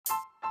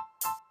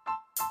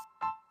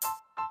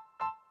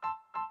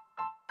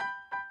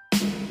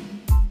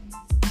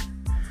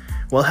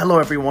Well, hello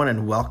everyone,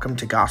 and welcome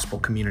to Gospel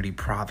Community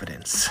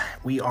Providence.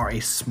 We are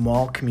a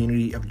small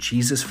community of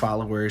Jesus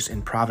followers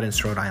in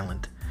Providence, Rhode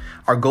Island.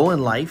 Our goal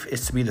in life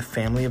is to be the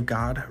family of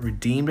God,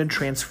 redeemed and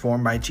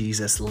transformed by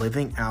Jesus,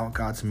 living out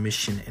God's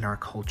mission in our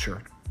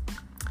culture.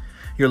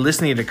 You're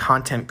listening to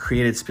content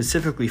created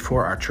specifically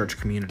for our church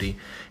community,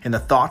 and the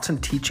thoughts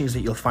and teachings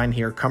that you'll find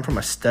here come from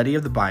a study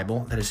of the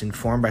Bible that is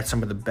informed by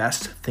some of the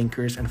best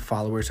thinkers and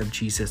followers of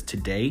Jesus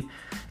today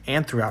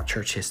and throughout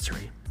church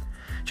history.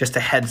 Just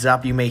a heads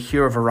up, you may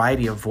hear a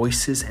variety of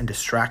voices and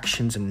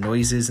distractions and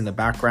noises in the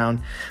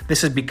background.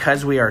 This is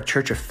because we are a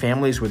church of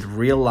families with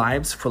real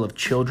lives full of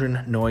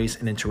children, noise,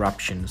 and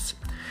interruptions.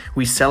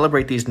 We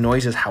celebrate these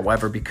noises,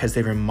 however, because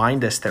they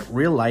remind us that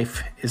real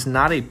life is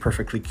not a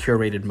perfectly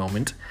curated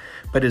moment,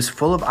 but is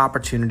full of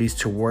opportunities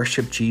to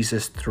worship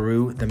Jesus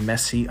through the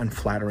messy,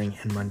 unflattering,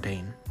 and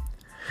mundane.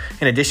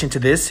 In addition to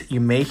this, you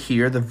may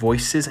hear the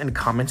voices and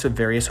comments of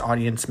various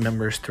audience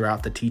members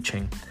throughout the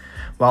teaching.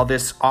 While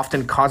this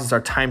often causes our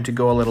time to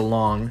go a little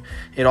long,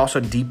 it also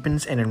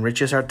deepens and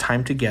enriches our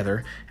time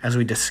together as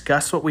we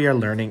discuss what we are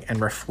learning and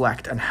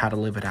reflect on how to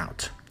live it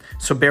out.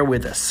 So bear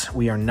with us.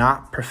 We are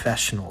not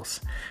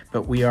professionals,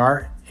 but we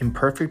are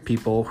imperfect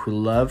people who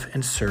love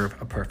and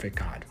serve a perfect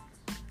God.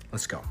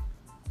 Let's go.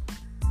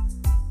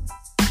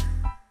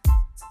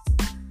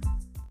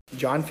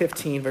 John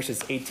 15,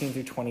 verses 18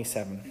 through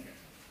 27.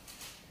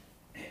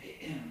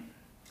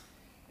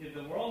 If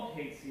the world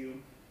hates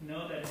you,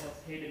 know that it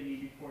has hated me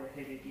before it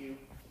hated you.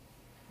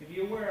 If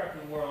you were of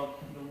the world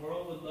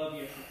would love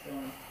you as its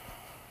own.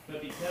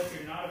 But because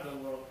you're not of the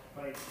world,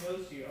 but I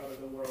chose you out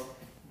of the world,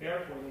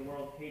 therefore the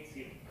world hates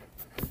you.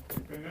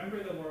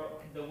 Remember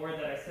the word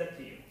that I said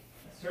to you.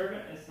 A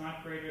servant is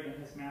not greater than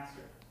his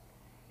master.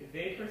 If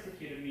they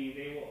persecuted me,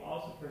 they will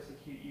also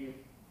persecute you.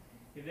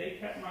 If they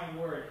kept my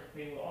word,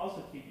 they will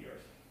also keep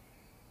yours.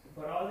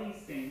 But all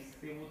these things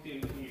they will do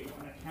to you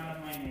on account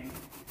of my name,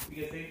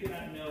 because they do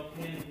not know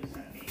him who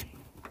sent me.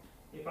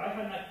 If I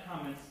had not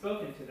come and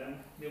spoken to them,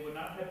 they would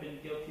not have been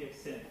guilty of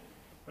sin.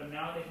 But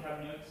now they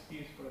have no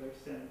excuse for their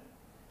sin.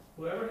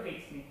 Whoever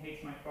hates me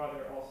hates my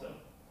Father also.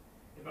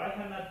 If I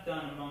had not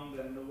done among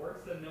them the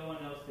works that no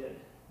one else did,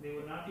 they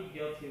would not be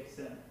guilty of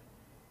sin.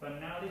 But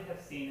now they have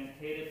seen and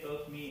hated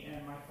both me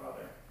and my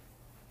Father.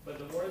 But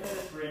the word that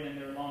is written in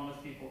their law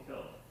must be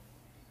fulfilled.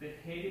 They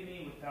hated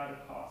me without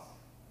a cause.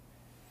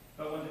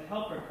 But when the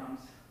Helper comes,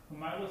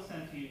 whom I will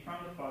send to you from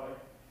the Father,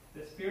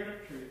 the Spirit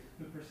of truth,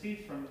 who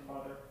proceeds from the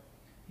Father,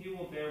 he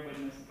will bear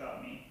witness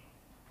about me.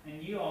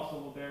 And you also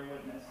will bear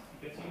witness,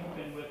 because you have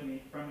been with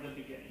me from the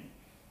beginning.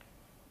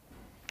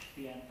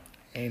 The end.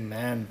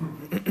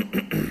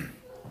 Amen.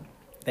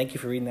 Thank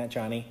you for reading that,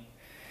 Johnny.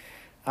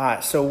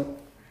 So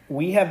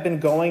we have been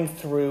going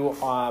through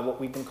what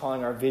we've been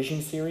calling our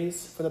Vision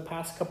series for the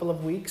past couple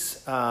of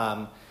weeks.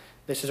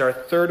 This is our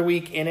third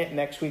week in it.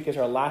 Next week is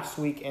our last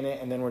week in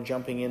it. And then we're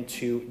jumping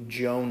into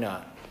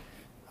Jonah,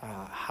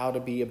 how to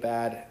be a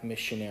bad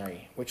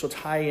missionary, which will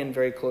tie in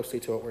very closely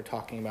to what we're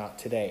talking about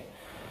today.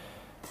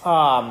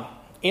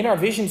 In our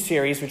Vision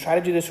series, we try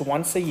to do this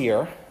once a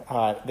year.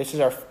 This is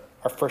our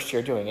first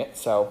year doing it,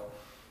 so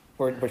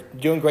we're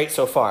doing great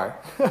so far.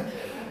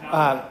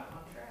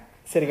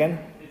 Say it again?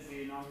 It's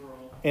the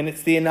inaugural. And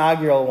it's the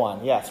inaugural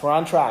one. Yes, we're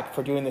on track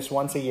for doing this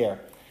once a year.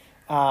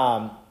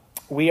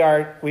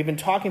 We've been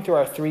talking through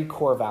our three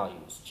core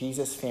values: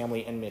 Jesus,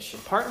 family, and mission.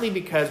 Partly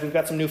because we've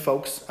got some new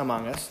folks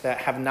among us that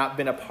have not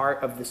been a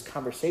part of this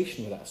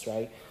conversation with us,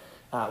 right?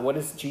 What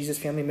does Jesus,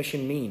 family,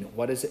 mission mean?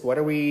 What is it? What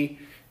are we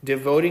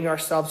devoting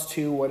ourselves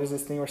to? What is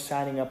this thing we're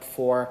signing up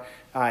for?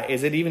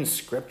 Is it even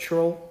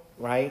scriptural,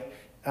 right?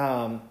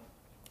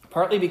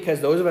 Partly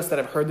because those of us that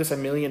have heard this a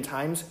million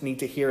times need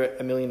to hear it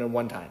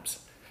 1,000,001 times,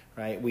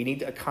 right? We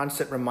need a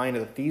constant reminder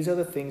that these are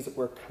the things that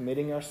we're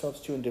committing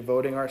ourselves to and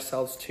devoting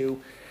ourselves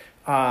to.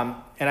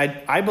 And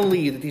I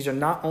believe that these are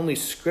not only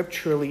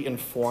scripturally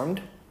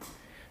informed,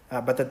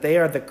 but that they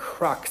are the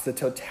crux, the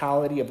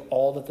totality of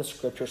all that the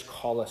scriptures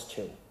call us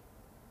to.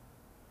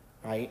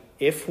 Right?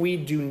 If we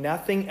do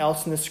nothing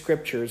else in the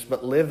scriptures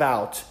but live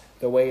out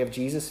the way of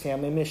Jesus'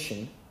 family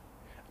mission,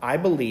 I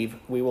believe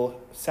we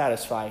will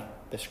satisfy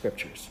the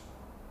scriptures.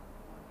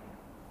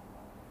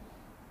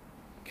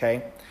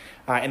 Okay?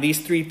 And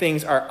these three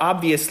things are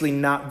obviously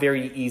not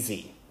very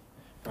easy.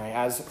 Right?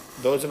 As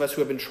those of us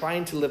who have been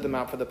trying to live them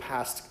out for the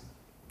past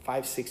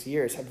 5-6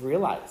 years have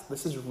realized,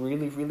 this is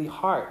really, really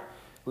hard.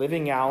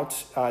 Living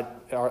out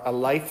a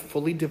life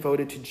fully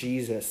devoted to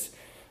Jesus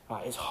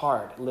is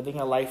hard.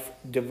 Living a life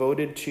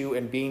devoted to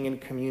and being in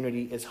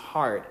community is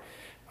hard.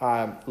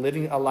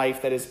 Living a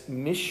life that is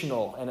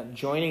missional and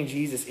joining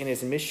Jesus in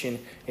his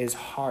mission is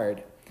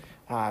hard.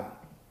 But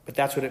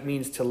that's what it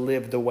means to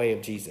live the way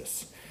of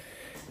Jesus.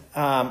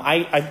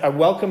 I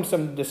welcome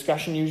some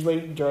discussion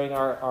usually during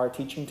our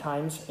teaching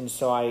times, and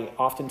so I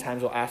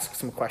oftentimes will ask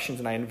some questions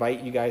and I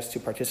invite you guys to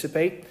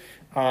participate.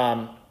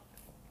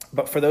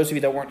 But for those of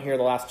you that weren't here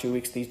the last 2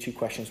 weeks, these two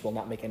questions will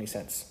not make any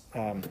sense.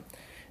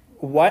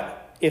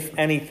 What, if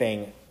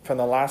anything, from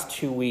the last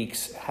 2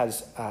 weeks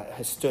has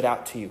stood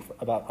out to you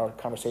about our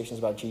conversations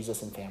about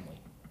Jesus and family?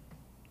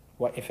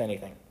 What, if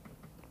anything?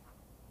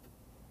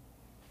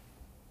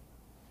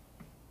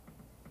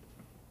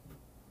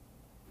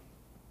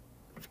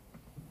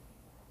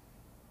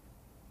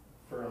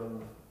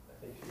 From, I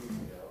think 2 weeks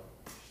ago,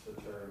 just the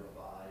term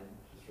abide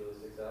just really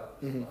sticks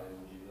out. Just Mhm. abide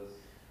in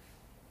Jesus.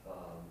 And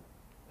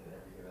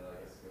everything that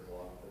I guess goes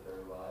along with the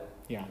term abide.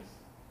 Yeah. I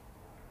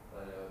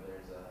know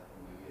there's a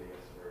movie, I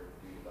guess, where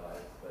dude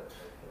abides, but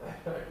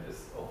I'm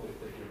just only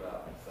thinking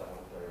about that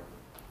one term.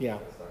 Yeah.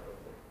 Kinda stuck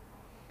with me.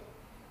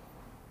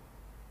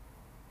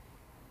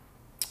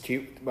 Do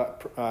you,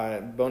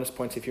 bonus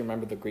points if you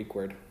remember the Greek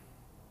word.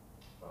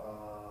 Gosh.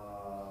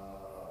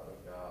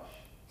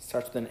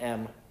 Starts with an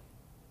M.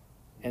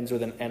 Ends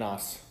with an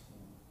enos.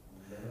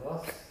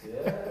 Menos?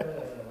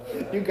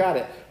 Yeah. You got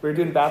it. We were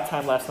doing bath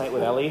time last night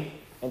with Ellie,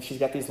 and she's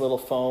got these little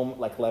foam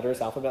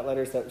letters, alphabet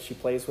letters that she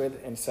plays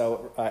with. And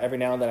so every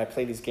now and then I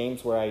play these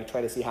games where I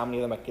try to see how many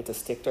of them I get to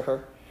stick to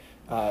her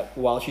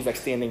while she's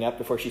standing up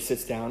before she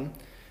sits down.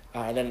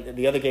 And then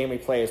the other game we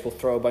play is we'll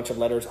throw a bunch of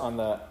letters on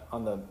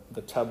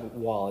the tub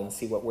wall and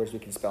see what words we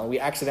can spell. And we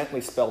accidentally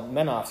spelled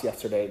menos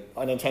yesterday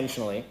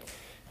unintentionally,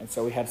 and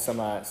so we had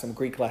some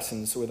Greek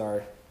lessons with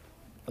our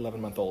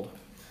 11-month-old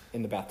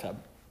in the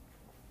bathtub.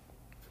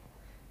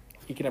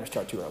 You can never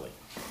start too early.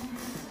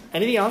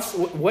 Anything else?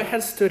 What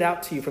has stood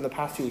out to you from the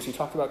past 2 weeks? You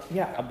talked about,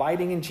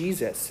 abiding in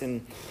Jesus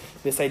and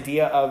this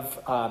idea of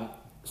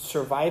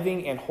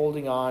surviving and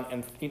holding on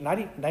and not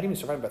even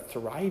surviving, but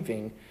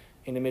thriving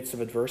in the midst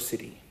of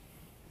adversity.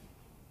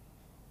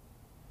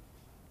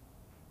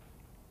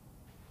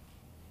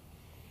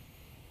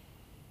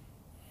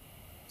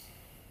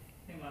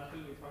 I think last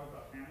week we talked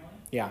about family,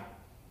 Yeah.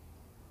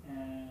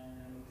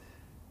 and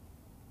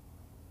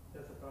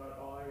that's about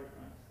all I was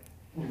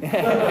going to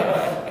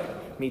say.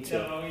 Me too.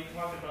 So we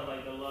talked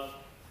about the love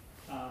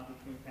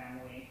between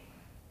family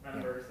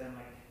members and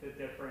the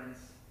difference,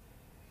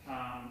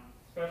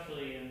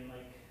 especially in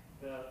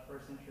the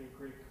first century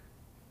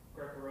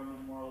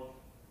Greco-Roman world,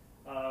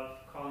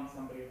 of calling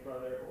somebody a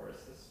brother or a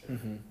sister.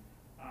 Mm-hmm.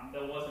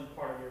 That wasn't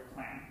part of your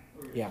clan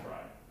or your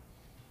tribe.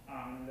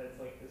 And that's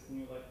this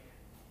new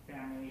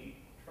family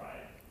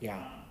tribe.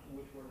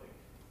 Which were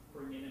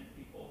bringing in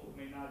people who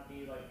may not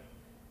be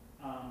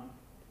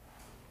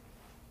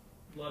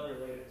blood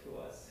related to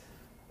us,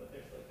 but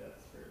there's that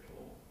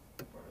spiritual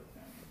part of the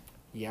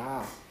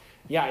family.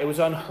 Yeah, it was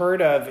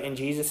unheard of in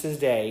Jesus'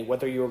 day,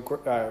 whether you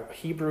were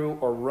Hebrew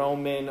or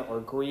Roman or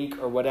Greek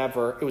or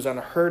whatever. It was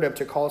unheard of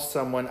to call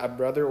someone a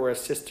brother or a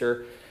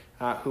sister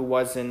who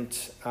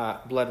wasn't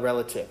blood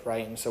relative,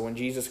 right? And so when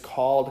Jesus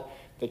called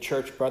the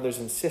church brothers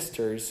and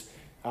sisters,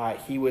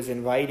 he was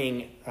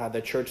inviting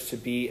the church to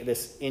be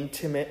this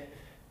intimate,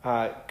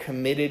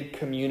 committed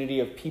community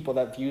of people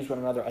that views one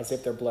another as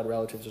if they're blood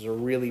relatives. Is a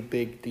really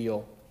big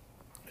deal.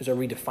 There's a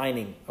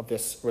redefining of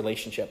this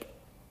relationship.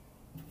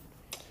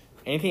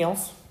 Anything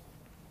else?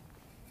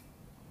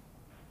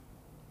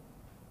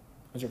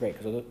 Those are great,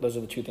 because those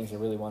are the 2 things I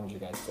really wanted you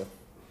guys to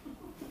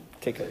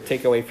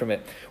take away from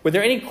it. Were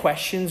there any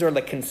questions or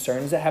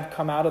concerns that have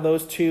come out of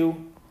those 2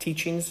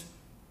 teachings?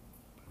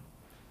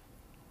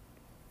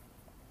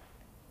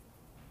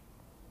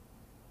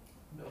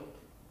 Nope.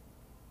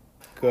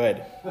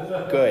 Good.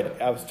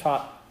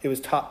 It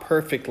was taught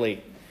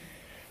perfectly.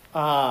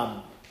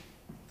 The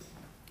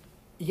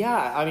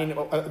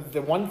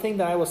one thing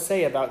that I will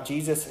say about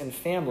Jesus and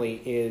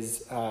family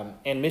is,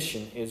 and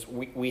mission, is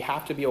we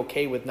have to be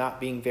okay with not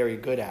being very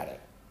good at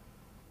it.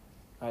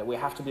 Right? We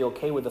have to be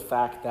okay with the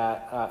fact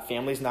that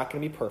family is not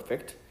going to be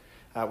perfect.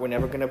 We're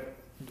never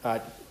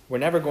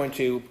going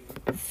to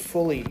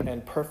fully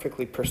and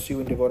perfectly pursue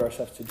and devote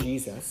ourselves to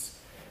Jesus,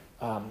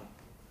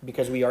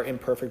 because we are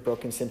imperfect,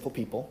 broken, sinful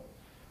people.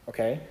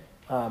 Okay,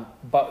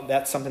 but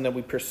that's something that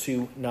we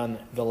pursue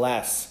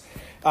nonetheless.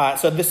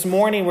 So this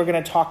morning we're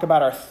going to talk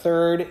about our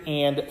third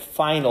and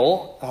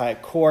final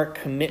core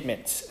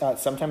commitment.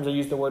 Sometimes I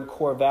use the word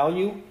core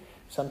value.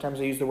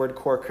 Sometimes I use the word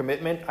core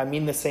commitment. I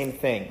mean the same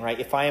thing, right?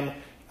 If I am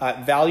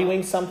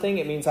valuing something,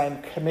 it means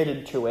I'm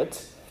committed to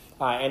it.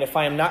 And if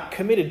I am not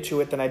committed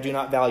to it, then I do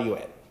not value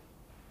it.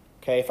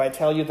 Okay, if I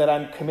tell you that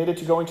I'm committed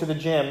to going to the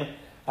gym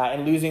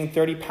and losing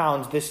 30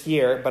 pounds this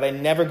year, but I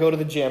never go to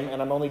the gym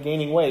and I'm only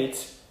gaining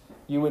weight,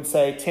 you would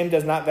say, Tim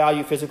does not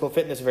value physical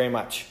fitness very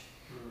much.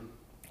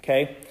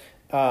 Okay,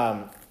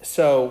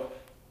 so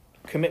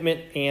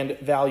commitment and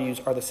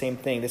values are the same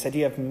thing. This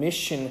idea of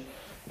mission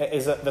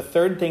is the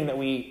third thing that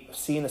we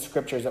see in the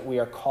scriptures that we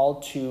are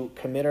called to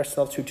commit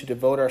ourselves to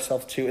devote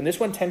ourselves to. And this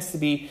one tends to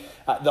be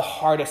the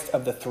hardest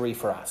of the 3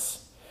 for us.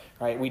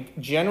 Right? We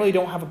generally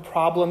don't have a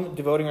problem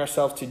devoting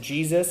ourselves to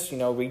Jesus.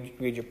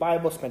 Read your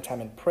Bible, spend time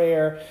in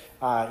prayer,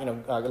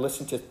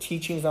 listen to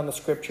teachings on the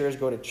scriptures,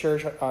 go to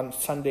church on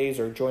Sundays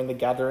or join the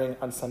gathering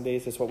on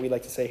Sundays is what we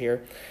like to say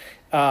here.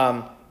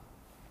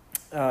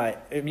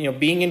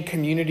 Being in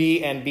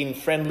community and being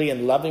friendly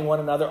and loving one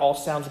another all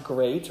sounds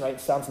great, right?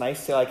 It sounds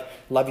nice to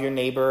love your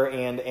neighbor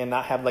and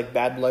not have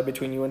bad blood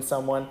between you and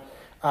someone.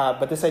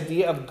 But this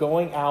idea of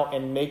going out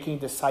and making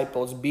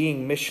disciples,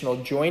 being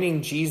missional,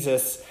 joining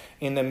Jesus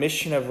in the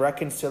mission of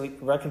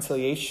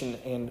reconciliation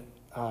and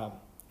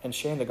and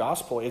sharing the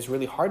gospel is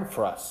really hard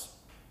for us.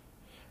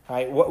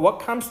 Right? What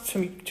comes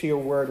to your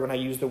word when I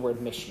use the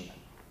word mission?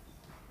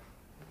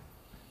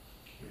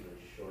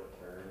 Really short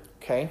term.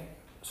 Okay,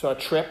 so a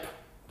trip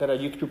that a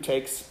youth group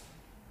takes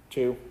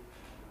to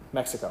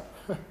Mexico.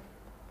 Yes,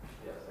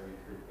 our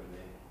youth group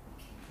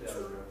and the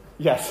other group.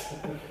 Yes,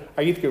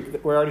 our youth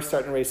group. We're already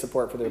starting to raise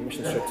support for their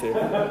mission trip too.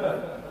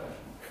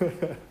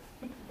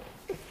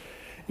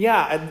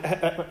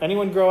 Yeah,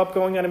 anyone grow up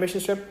going on a mission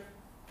trip?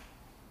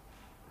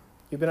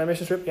 You've been on a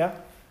mission trip, yeah?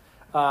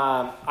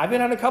 I've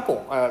been on a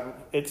couple.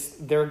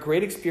 They're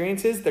great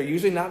experiences. They're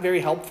usually not very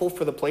helpful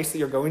for the place that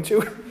you're going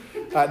to,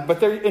 but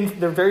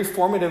they're very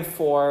formative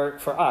for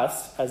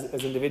us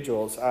as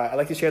individuals. I'd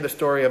like to share the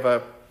story of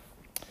a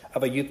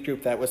youth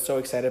group that was so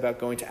excited about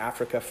going to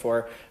Africa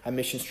for a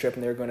mission trip,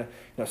 and they were going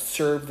to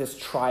serve this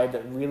tribe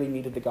that really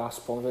needed the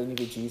gospel and really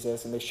needed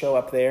Jesus. And they show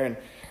up there and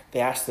they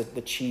ask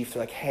the chief,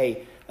 they're like,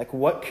 hey, like,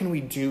 what can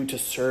we do to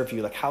serve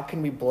you? Like, how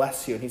can we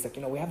bless you? And he's like,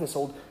 we have this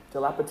old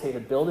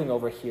dilapidated building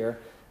over here.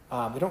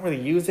 We don't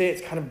really use it.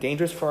 It's kind of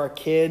dangerous for our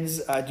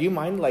kids. Do you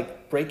mind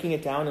like breaking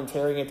it down and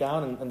tearing it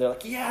down? And they're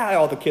like, yeah.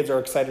 All the kids are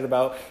excited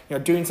about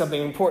doing something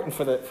important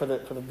for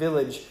the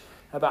village.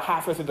 About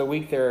halfway through the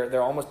week,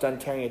 they're almost done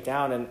tearing it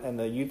down, and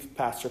the youth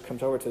pastor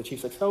comes over to the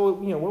chief, like, so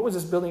what was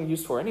this building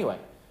used for anyway?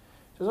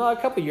 He says, a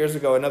couple of years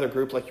ago, another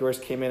group like yours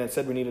came in and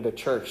said we needed a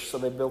church, so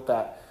they built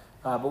that,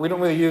 but we don't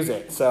really use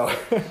it. So,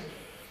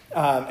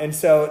 and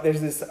so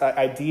there's this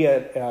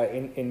idea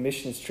in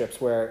missions trips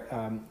where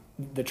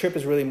the trip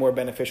is really more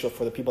beneficial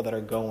for the people that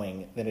are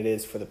going than it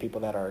is for the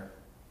people that are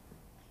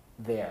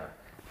there.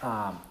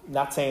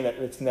 Not saying that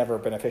it's never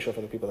beneficial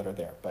for the people that are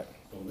there, but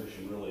so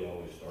mission really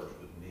always starts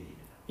with need.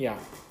 Yeah,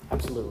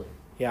 absolutely.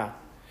 Yeah.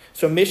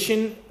 So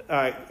mission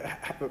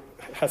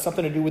has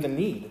something to do with a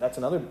need. That's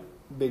another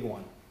big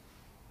one.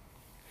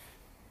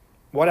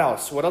 What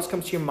else? What else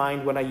comes to your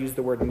mind when I use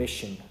the word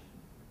mission?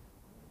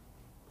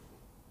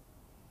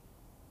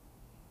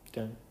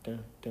 Dun,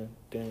 dun, dun,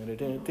 dun, dun,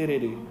 dun, dun,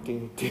 dun,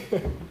 dun,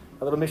 dun.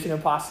 A little Mission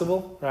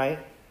Impossible, right?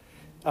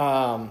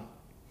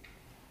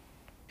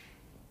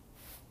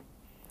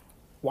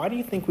 Why do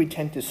you think we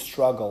tend to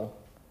struggle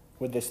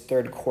with this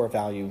third core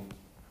value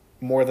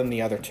more than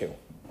the other two?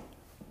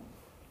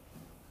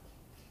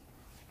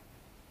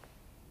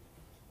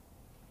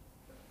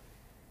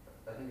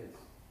 I think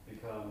it's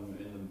become,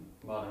 in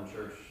the modern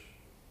church,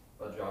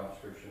 a job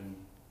description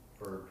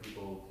for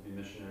people to be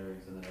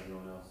missionaries, and then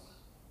everyone else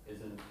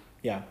isn't.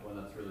 Yeah. When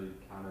that's really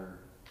counter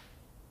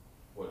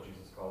what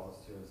Jesus calls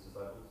us to as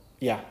disciples.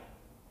 Yeah.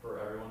 For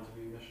everyone to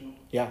be missional.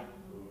 Yeah.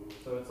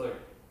 So it's like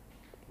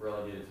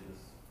relegated to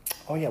this.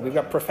 Oh yeah, we've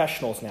got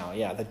professionals now,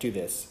 that do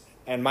this.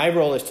 And my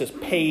role is to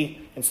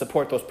pay and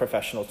support those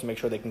professionals to make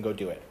sure they can go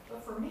do it.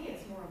 But for me,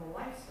 it's more of a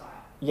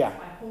lifestyle. Yeah. It's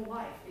my whole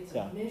life. It's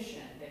a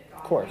mission that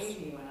God gave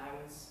me when I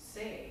was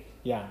saved.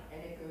 Yeah.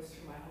 And it goes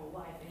through my whole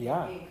life.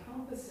 And it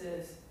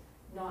encompasses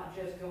not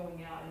just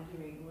going out and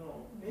doing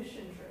little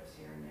mission trips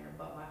here and there,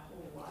 but my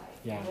whole life.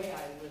 Yeah. The way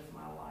I live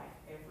my life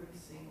every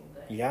single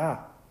day. Yeah.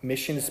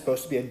 Mission is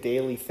supposed to be a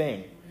daily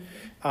thing.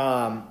 Mm-hmm.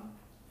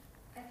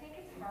 I think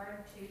it's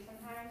hard too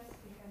sometimes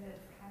because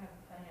it's kind of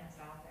putting us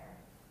out there.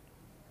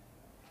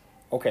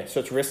 Okay, so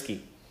it's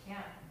risky.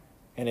 Yeah.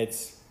 And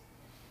it's...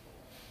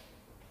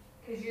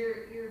 Because you're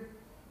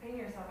putting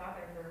yourself out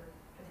there for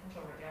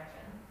potential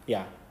rejection.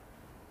 Yeah. And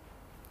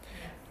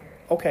that's scary.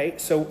 Okay,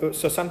 so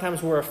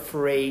sometimes we're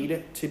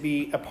afraid to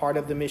be a part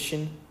of the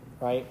mission,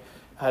 right?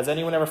 Has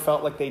anyone ever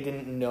felt like they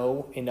didn't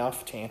know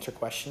enough to answer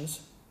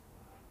questions?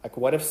 Like,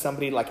 what if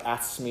somebody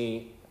asks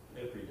me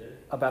Every day.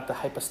 about the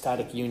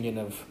hypostatic union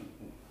of,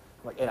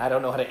 and I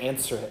don't know how to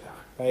answer it,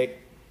 right?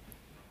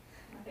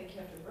 I think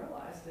you have to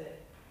realize that,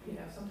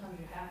 sometimes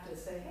you have to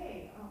say,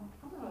 hey, I'm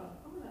gonna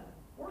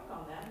work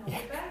on that and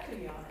I'll get back to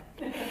you on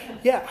it.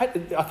 Yeah, I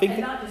think...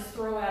 And not just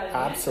throw out an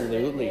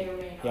absolutely. answer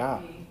that may or may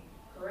not be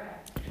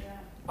correct. Yeah.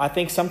 I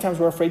think sometimes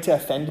we're afraid to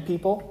offend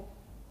people,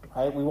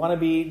 right? We want to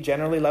be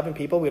generally loving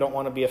people. We don't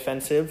want to be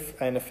offensive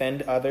and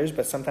offend others,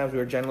 but sometimes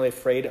we're generally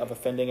afraid of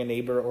offending a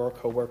neighbor or a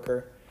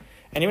coworker.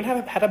 Anyone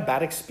have had a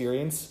bad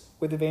experience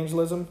with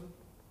evangelism?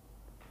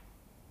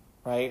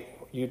 Right?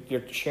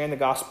 You're sharing the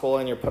gospel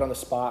and you're put on the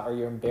spot, or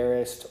you're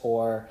embarrassed,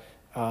 or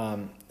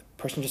the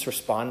person just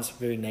responds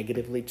very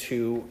negatively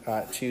to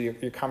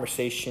your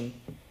conversation.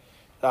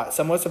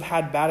 Some of us have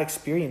had bad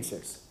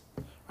experiences,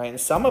 right? And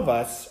some of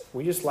us,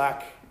 we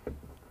lack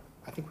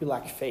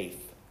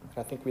faith. And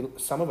I think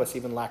some of us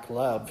even lack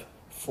love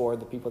for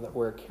the people that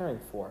we're caring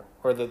for,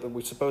 or that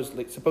we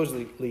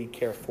supposedly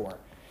care for.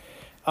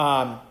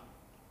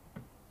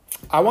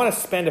 I want to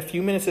spend a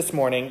few minutes this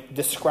morning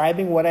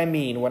describing what I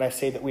mean when I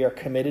say that we are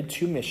committed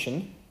to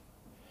mission.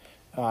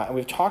 And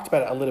we've talked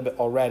about it a little bit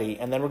already.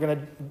 And then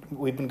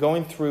we've been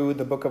going through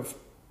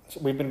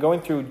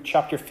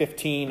chapter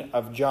 15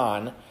 of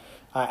John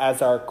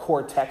as our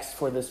core text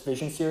for this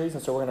vision series.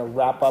 And so we're going to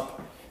wrap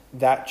up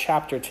that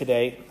chapter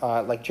today,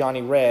 like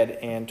Johnny read,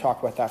 and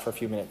talk about that for a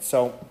few minutes.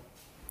 So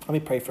let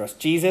me pray for us.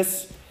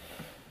 Jesus,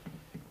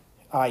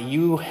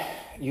 you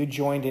you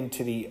joined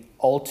into the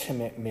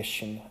ultimate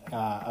mission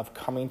of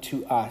coming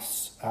to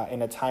us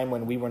in a time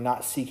when we were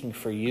not seeking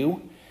for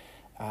you,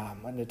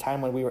 in a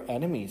time when we were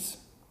enemies.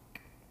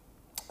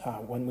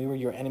 When we were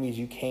your enemies,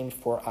 you came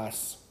for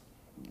us.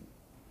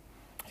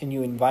 And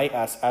you invite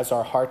us, as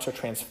our hearts are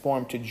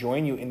transformed, to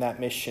join you in that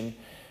mission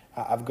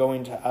of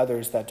going to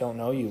others that don't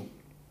know you.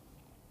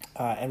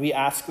 And we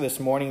ask this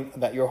morning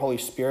that your Holy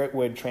Spirit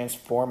would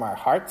transform our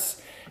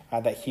hearts,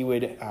 that he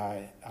would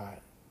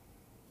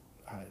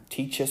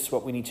teach us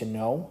what we need to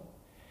know,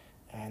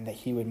 and that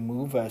he would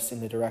move us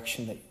in the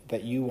direction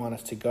that you want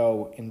us to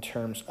go in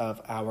terms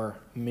of our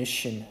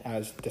mission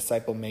as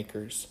disciple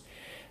makers,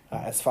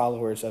 as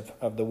followers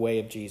of the way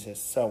of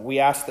Jesus. So we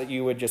ask that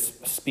you would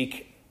just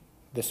speak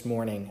this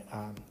morning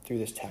through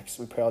this text.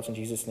 We pray all this in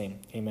Jesus' name.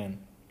 Amen.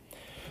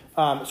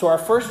 So our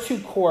first two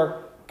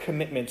core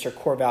commitments or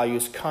core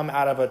values come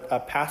out of a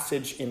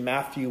passage in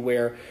Matthew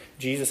where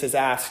Jesus is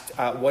asked,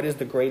 what is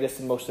the greatest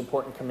and most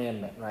important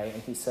commandment, right?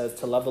 And he says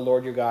to love the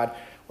Lord your God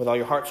with all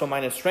your heart, soul,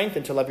 mind, and strength,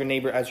 and to love your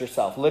neighbor as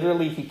yourself.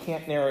 Literally, he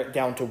can't narrow it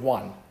down to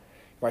one,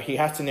 right? He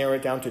has to narrow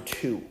it down to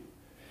two,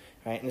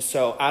 right? And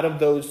so out of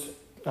those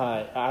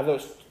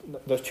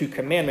two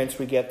commandments,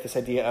 we get this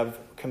idea of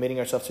committing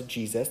ourselves to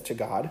Jesus, to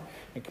God,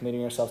 and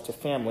committing ourselves to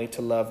family,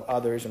 to love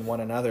others and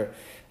one another.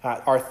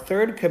 Our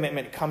third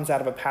commitment comes out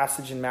of a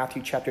passage in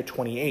Matthew chapter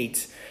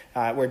 28,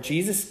 where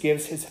Jesus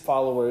gives his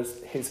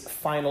followers his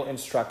final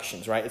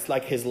instructions, right? It's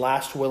like his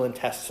last will and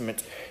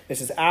testament. This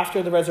is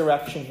after the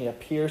resurrection. He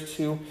appears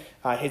to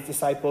his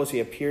disciples. He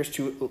appears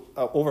to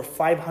over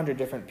 500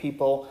 different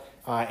people.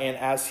 And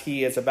as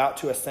he is about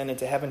to ascend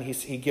into heaven,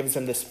 he gives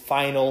them this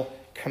final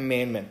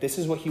commandment. This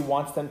is what he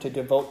wants them to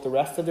devote the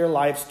rest of their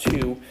lives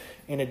to,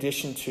 in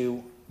addition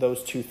to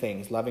those two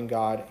things, loving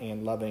God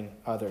and loving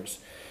others.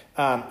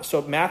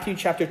 So Matthew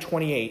chapter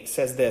 28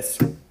 says this,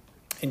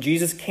 and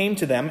Jesus came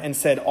to them and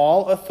said,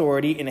 all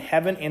authority in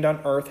heaven and on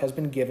earth has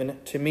been given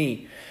to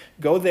me.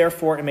 Go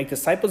therefore and make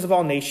disciples of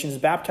all nations,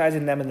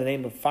 baptizing them in the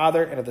name of the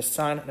Father and of the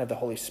Son and of the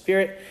Holy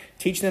Spirit,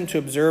 teaching them to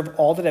observe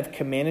all that I've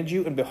commanded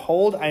you, and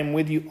behold, I am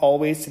with you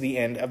always to the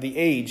end of the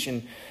age.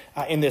 And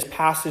in this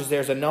passage,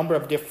 there's a number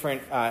of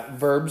different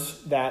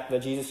verbs that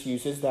Jesus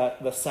uses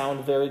that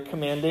sound very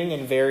commanding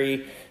and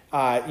very,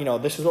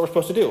 this is what we're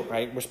supposed to do,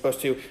 right? We're supposed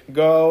to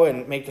go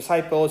and make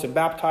disciples and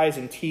baptize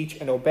and teach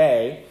and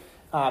obey.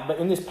 But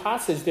in this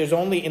passage, there's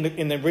only,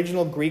 in the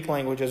original Greek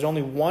language, there's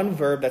only one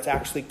verb that's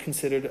actually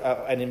considered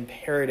an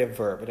imperative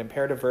verb. An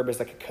imperative verb is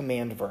like a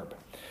command verb,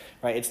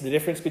 right? It's the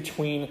difference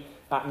between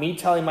me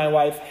telling my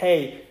wife,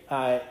 hey,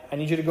 I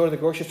need you to go to the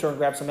grocery store and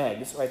grab some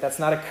eggs, right? That's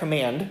not a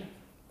command.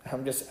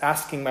 I'm just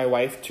asking my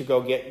wife to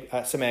go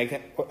get some eggs.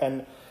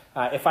 And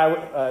if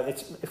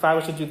I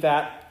was to do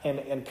that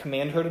and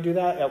command her to do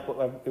that,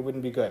 it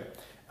wouldn't be good.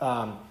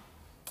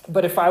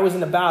 But if I was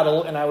in a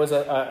battle and I was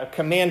a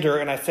commander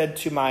and I said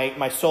to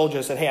my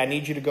soldiers, hey, I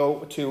need you to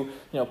go to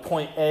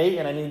point A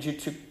and I need you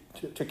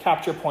to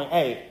capture point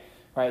A,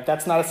 right?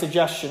 That's not a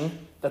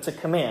suggestion. That's a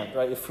command,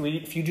 right?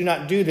 If you do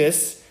not do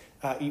this,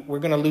 we're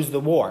going to lose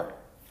the war,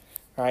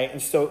 right? And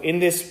so in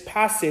this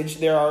passage,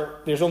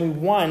 there's only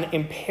one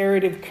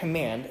imperative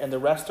command and the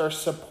rest are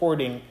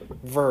supporting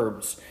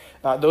verbs.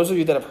 Those of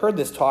you that have heard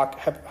this talk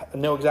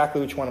know exactly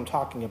which one I'm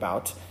talking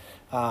about.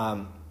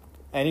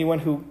 Anyone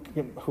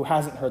who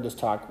hasn't heard this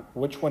talk,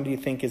 which one do you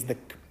think is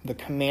the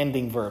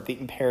commanding verb, the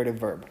imperative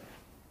verb?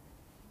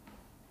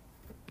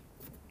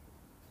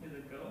 Is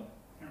it go?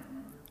 I can't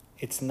remember.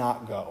 It's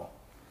not go.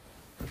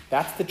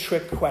 That's the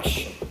trick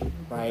question,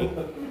 right?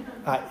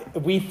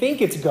 We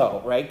think it's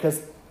go, right?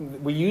 Because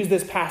we use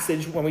this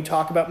passage when we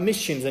talk about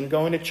missions and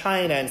going to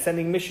China and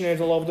sending missionaries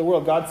all over the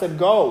world. God said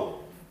go, all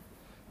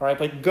right?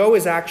 But go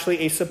is actually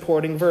a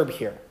supporting verb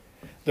here.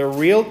 The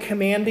real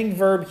commanding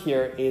verb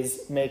here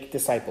is make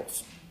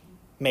disciples.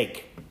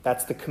 Make.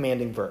 That's the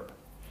commanding verb.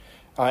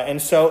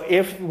 And so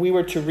if we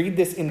were to read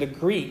this in the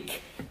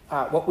Greek,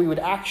 what we would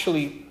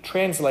actually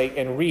translate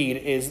and read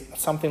is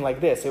something like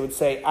this. It would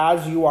say,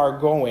 as you are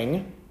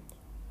going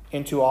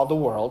into all the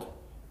world,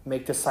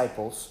 make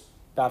disciples,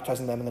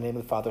 baptizing them in the name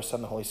of the Father, Son,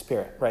 and the Holy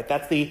Spirit. Right?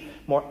 That's the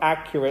more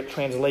accurate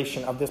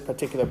translation of this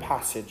particular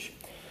passage.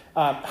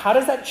 How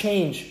does that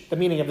change the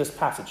meaning of this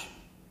passage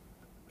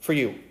for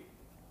you?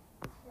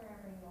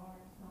 Wherever you are,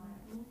 it's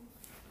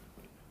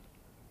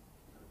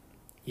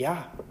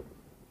Yeah.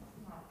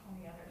 not on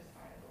the other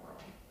side of the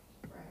world.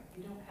 Right,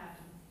 you don't have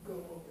to go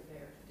over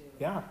there to do it.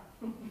 Yeah.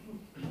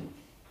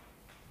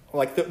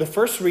 Like the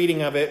first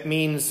reading of it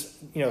means,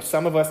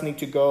 some of us need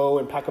to go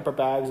and pack up our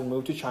bags and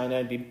move to China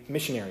and be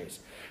missionaries.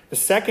 The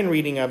second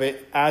reading of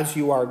it, as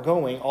you are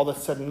going, all of a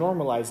sudden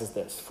normalizes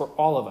this for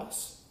all of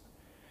us,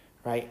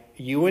 right?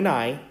 You and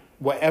I,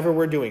 whatever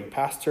we're doing,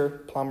 pastor,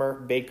 plumber,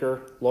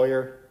 baker,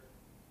 lawyer,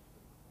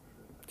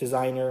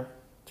 designer,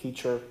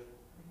 teacher,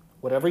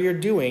 whatever you're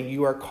doing,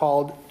 you are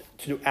called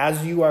to,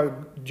 as you are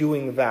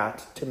doing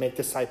that, to make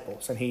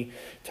disciples. And he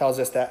tells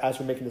us that as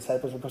we're making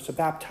disciples, we're supposed to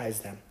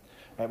baptize them.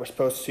 Right? We're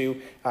supposed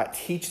to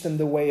teach them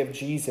the way of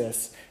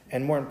Jesus.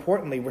 And more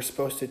importantly, we're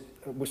supposed to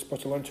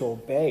learn to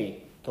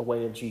obey the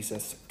way of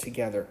Jesus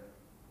together.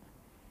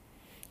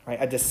 Right?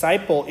 A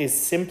disciple is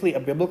simply a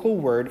biblical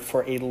word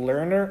for a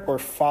learner or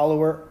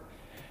follower.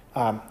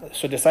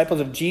 So disciples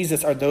of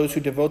Jesus are those who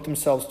devote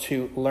themselves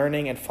to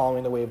learning and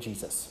following the way of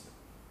Jesus.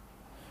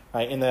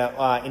 Right?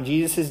 In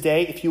Jesus'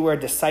 day, if you were a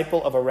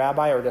disciple of a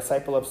rabbi or a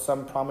disciple of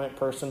some prominent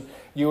person,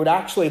 you would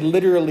actually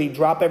literally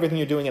drop everything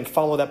you're doing and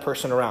follow that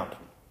person around,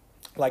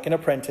 like an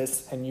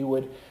apprentice, and you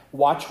would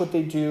watch what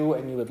they do,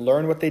 and you would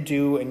learn what they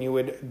do, and you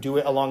would do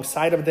it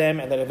alongside of them,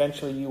 and then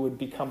eventually you would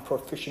become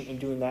proficient in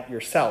doing that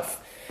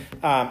yourself.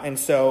 And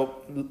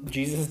so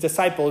Jesus'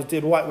 disciples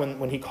did what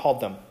when he called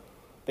them?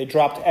 They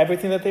dropped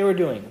everything that they were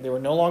doing. They were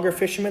no longer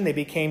fishermen. They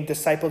became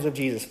disciples of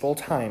Jesus full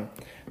time.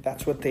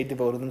 That's what they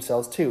devoted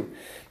themselves to.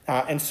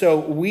 And so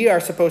we are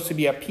supposed to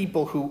be a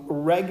people who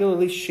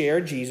regularly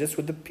share Jesus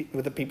with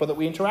the people that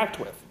we interact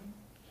with.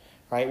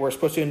 Right? We're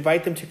supposed to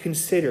invite them to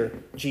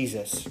consider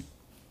Jesus.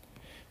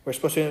 We're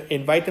supposed to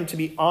invite them to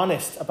be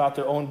honest about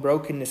their own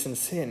brokenness and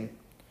sin.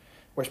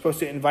 We're supposed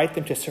to invite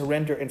them to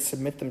surrender and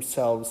submit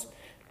themselves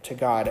to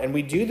God. And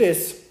we do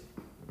this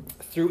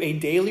through a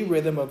daily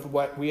rhythm of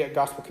what we at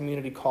Gospel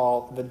Community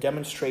call the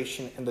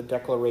demonstration and the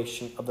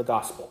declaration of the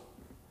gospel.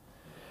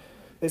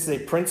 This is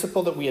a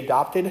principle that we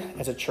adopted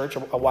as a church a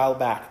while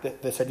back.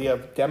 This idea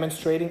of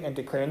demonstrating and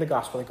declaring the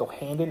gospel. They go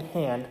hand in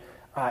hand,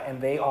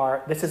 and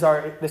this is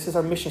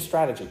our mission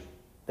strategy.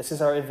 This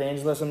is our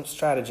evangelism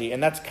strategy,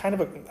 and that's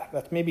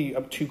maybe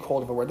too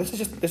cold of a word.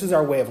 This is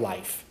our way of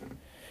life,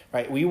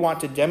 right? We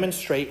want to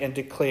demonstrate and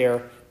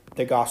declare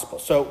the gospel.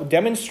 So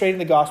demonstrating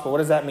the gospel, what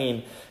does that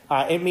mean?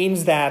 It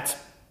means that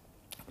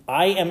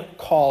I am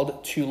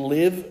called to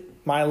live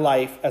my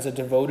life as a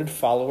devoted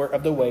follower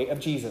of the way of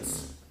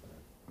Jesus.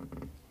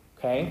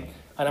 Okay?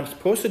 And I'm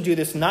supposed to do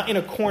this not in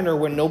a corner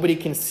where nobody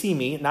can see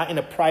me, not in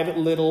a private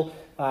little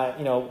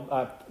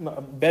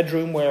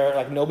bedroom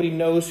where nobody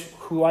knows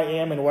who I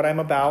am and what I'm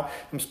about.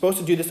 I'm supposed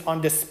to do this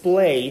on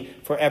display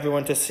for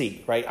everyone to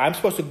see, right? I'm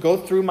supposed to go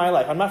through my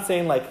life. I'm not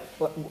saying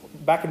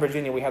back in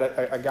Virginia we had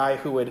a guy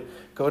who would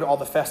go to all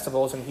the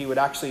festivals and he would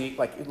actually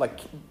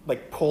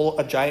pull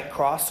a giant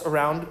cross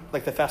around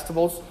the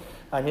festivals,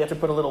 and he had to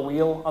put a little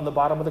wheel on the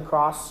bottom of the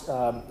cross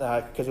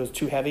because it was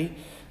too heavy.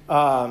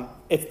 I'm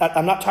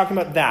not talking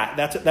about that.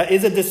 That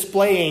is a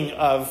displaying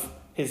of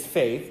his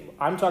faith.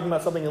 I'm talking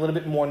about something a little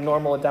bit more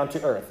normal and down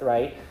to earth,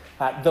 right?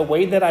 The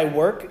way that I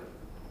work,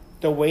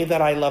 the way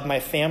that I love my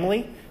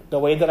family, the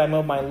way that I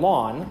mow my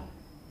lawn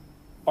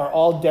are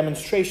all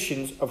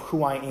demonstrations of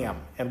who I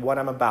am and what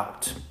I'm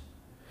about.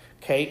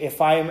 Okay,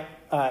 if I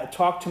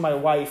talk to my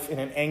wife in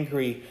an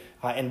angry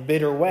and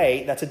bitter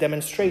way, that's a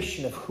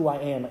demonstration of who I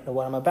am and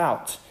what I'm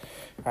about.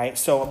 Right?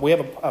 So we have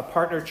a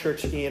partner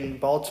church in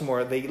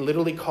Baltimore. They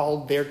literally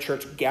called their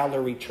church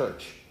Gallery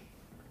Church.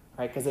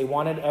 Right? Because they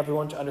wanted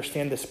everyone to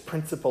understand this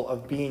principle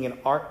of being an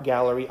art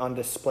gallery on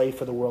display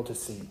for the world to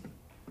see.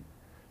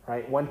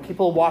 Right? When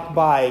people walk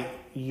by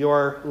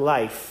your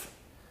life,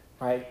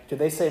 right, do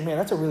they say, man,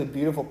 that's a really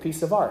beautiful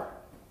piece of art?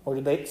 Or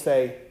do they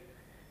say,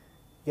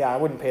 yeah, I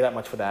wouldn't pay that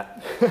much for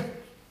that?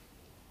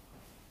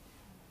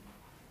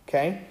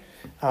 Okay?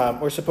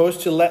 We're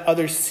supposed to let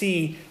others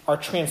see our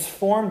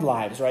transformed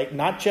lives, right?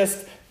 Not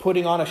just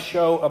putting on a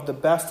show of the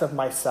best of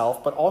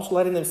myself, but also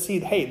letting them see,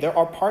 hey, there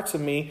are parts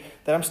of me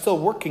that I'm still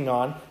working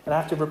on, and I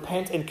have to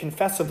repent and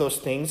confess of those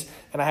things,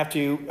 and I have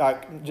to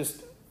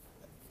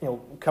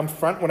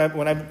confront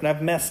when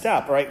I've messed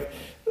up, right?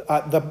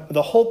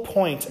 The whole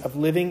point of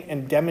living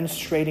and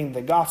demonstrating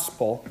the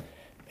gospel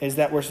is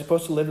that we're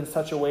supposed to live in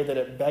such a way that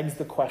it begs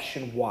the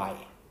question, why?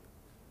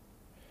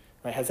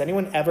 Right? Has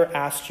anyone ever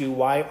asked you,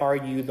 why are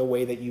you the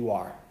way that you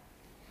are?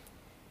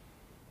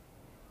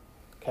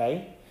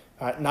 Okay?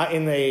 Not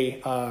in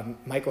the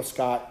Michael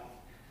Scott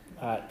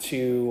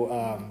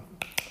to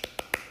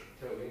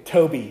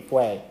Toby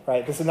way,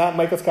 right? This is not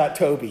Michael Scott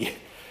Toby.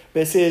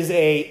 This is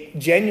a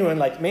genuine,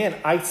 man,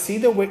 I see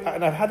the way,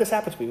 and I've had this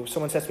happen to me.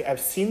 Someone says to me,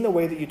 I've seen the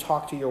way that you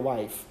talk to your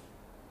wife.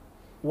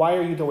 Why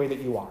are you the way that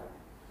you are?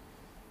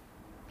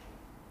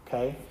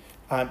 Okay?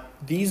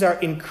 These are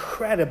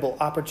incredible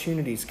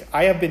opportunities.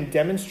 I have been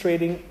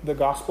demonstrating the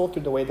gospel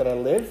through the way that I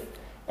live.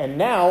 And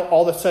now,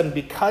 all of a sudden,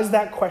 because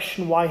that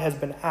question why has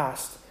been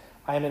asked,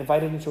 I am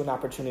invited into an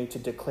opportunity to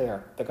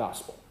declare the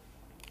gospel.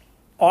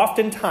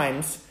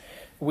 Oftentimes,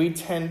 we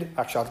tend...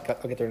 Actually,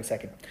 I'll get there in a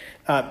second.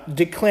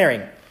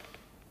 Declaring.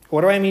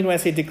 What do I mean when I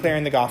say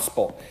declaring the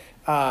gospel?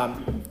 I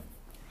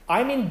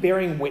mean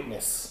bearing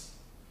witness.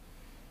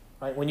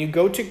 Right? When you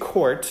go to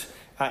court...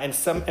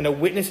 and a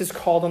witness is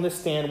called on the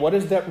stand, what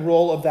is that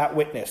role of that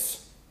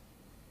witness?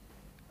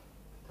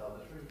 Tell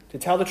the truth. To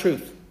tell the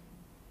truth.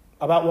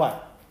 About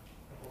what?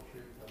 The whole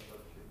truth,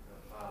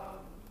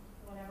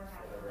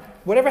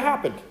 Whatever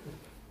happened.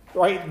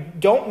 Right?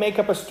 Don't make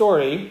up a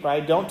story,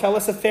 right? Don't tell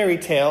us a fairy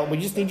tale. We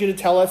just need you to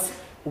tell us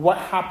what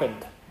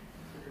happened.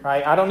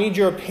 Right? I don't need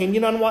your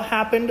opinion on what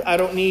happened. I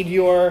don't need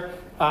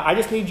I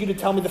just need you to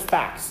tell me the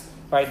facts.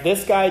 Right,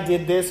 this guy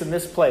did this in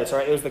this place.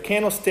 Right, it was the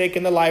candlestick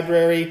in the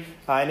library,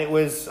 and it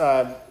was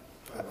I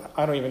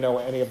don't even know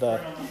any of the.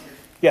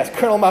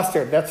 Colonel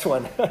Mustard. That's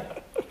one.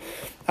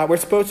 We're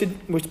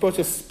supposed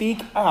to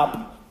speak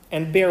up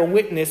and bear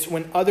witness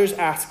when others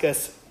ask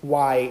us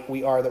why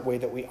we are the way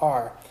that we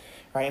are.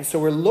 Right? And so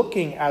we're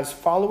looking, as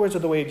followers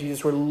of the way of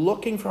Jesus, we're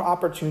looking for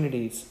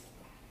opportunities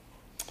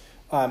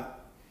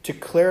to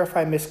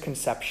clarify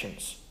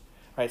misconceptions.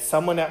 Right?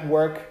 Someone at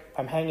work,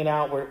 I'm hanging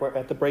out, we're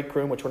at the break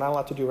room, which we're not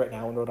allowed to do right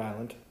now in Rhode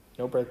Island.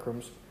 No break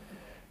rooms.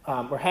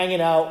 We're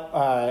hanging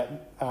out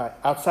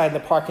outside in the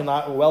parking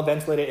lot, a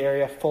well-ventilated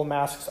area, full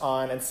masks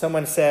on, and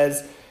someone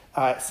says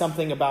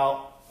something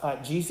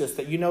about Jesus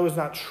that you know is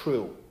not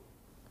true.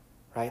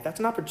 Right? That's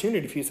an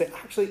opportunity for you to say,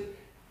 actually,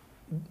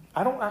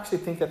 I don't actually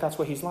think that that's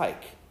what he's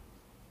like.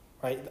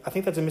 Right? I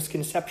think that's a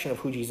misconception of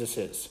who Jesus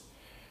is.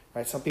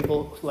 Right? Some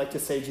people like to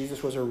say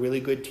Jesus was a really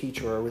good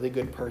teacher or a really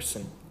good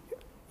person.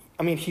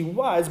 I mean, he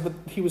was, but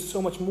he was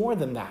so much more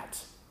than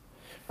that.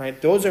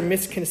 Right? Those are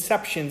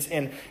misconceptions,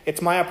 and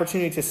it's my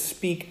opportunity to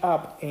speak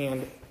up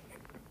and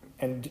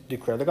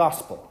declare the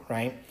gospel.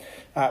 Right?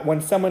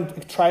 When someone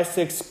tries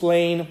to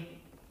explain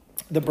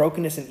the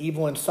brokenness and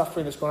evil and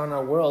suffering that's going on in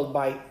our world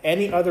by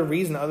any other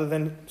reason other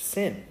than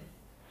sin.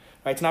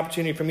 Right? It's an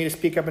opportunity for me to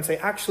speak up and say,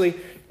 actually,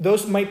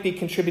 those might be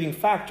contributing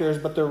factors,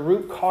 but the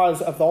root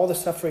cause of all the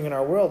suffering in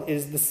our world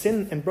is the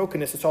sin and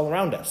brokenness that's all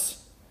around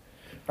us.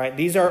 Right?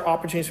 These are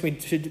opportunities for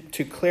me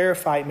to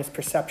clarify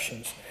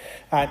misperceptions.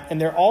 And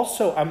they're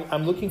also,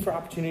 I'm looking for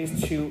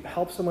opportunities to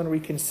help someone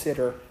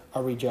reconsider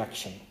a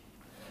rejection.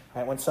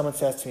 Right? When someone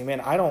says to me,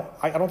 man, I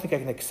don't think I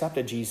can accept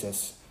a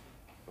Jesus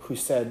who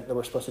said that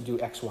we're supposed to do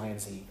X, Y, and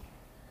Z.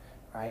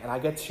 Right? And I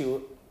get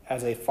to,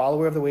 as a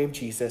follower of the way of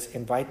Jesus,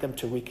 invite them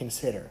to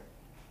reconsider.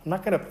 I'm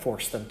not going to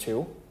force them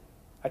to.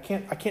 I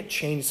can't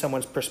change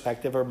someone's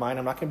perspective or mind.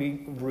 I'm not going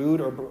to be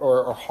rude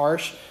or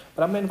harsh,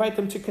 but I'm going to invite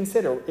them to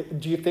consider.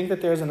 Do you think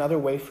that there's another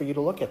way for you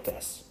to look at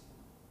this?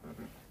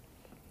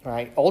 All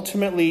right.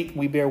 Ultimately,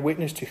 we bear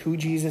witness to who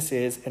Jesus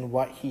is and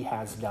what he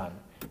has done.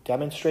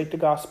 Demonstrate the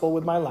gospel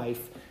with my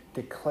life.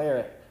 Declare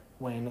it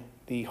when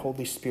the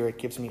Holy Spirit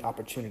gives me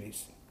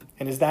opportunities.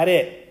 And is that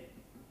it?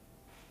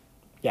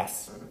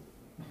 Yes.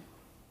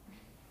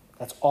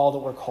 That's all that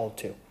we're called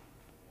to.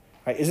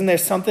 Right? Isn't there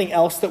something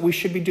else that we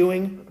should be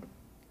doing?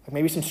 Like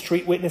maybe some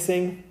street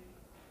witnessing?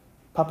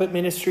 Puppet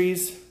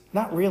ministries?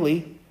 Not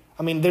really.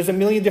 I mean, there's a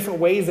million different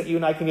ways that you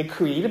and I can get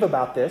creative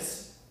about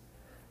this.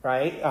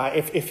 Right?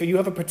 If you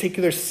have a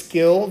particular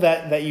skill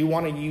that you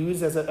want to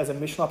use as a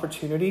mission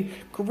opportunity,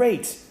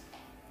 great.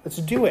 Let's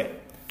do it.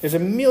 There's a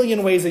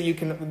million ways that you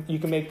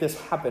can make this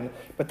happen,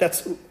 but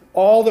that's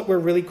all that we're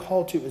really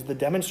called to is the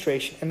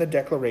demonstration and the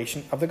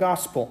declaration of the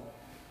gospel,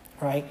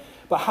 right?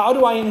 But how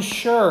do I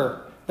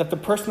ensure that the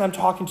person I'm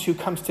talking to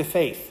comes to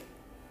faith?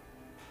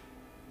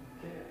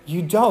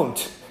 You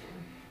don't,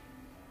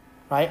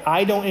 right?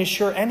 I don't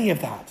ensure any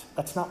of that.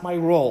 That's not my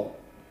role.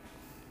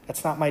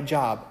 That's not my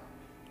job.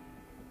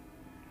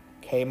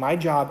 Okay, my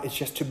job is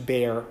just to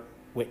bear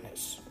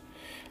witness.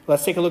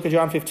 Let's take a look at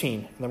John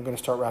 15, and I'm going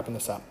to start wrapping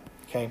this up,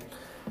 okay?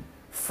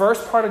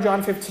 First part of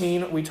John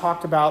 15, we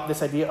talked about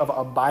this idea of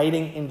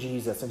abiding in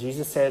Jesus. And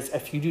Jesus says,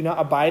 if you do not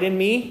abide in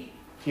me,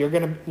 you're not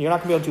going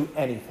to be able to do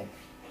anything.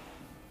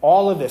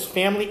 All of this,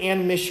 family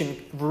and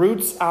mission,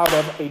 roots out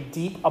of a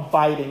deep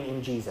abiding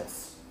in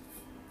Jesus.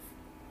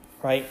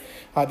 Right?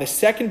 The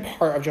second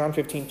part of John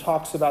 15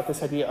 talks about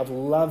this idea of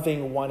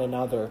loving one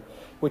another,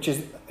 which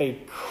is a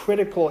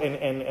critical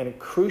and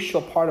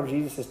crucial part of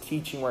Jesus'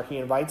 teaching, where he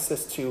invites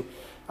us to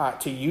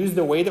use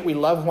the way that we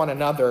love one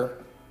another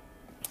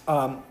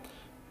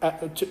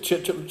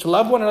to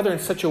love one another in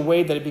such a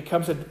way that it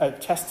becomes a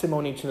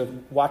testimony to the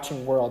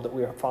watching world that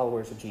we are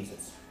followers of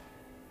Jesus.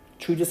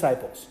 True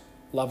disciples,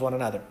 love one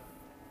another.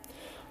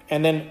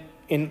 And then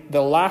in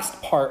the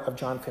last part of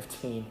John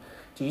 15,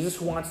 Jesus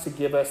wants to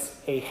give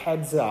us a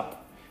heads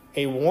up,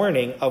 a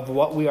warning of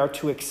what we are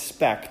to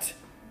expect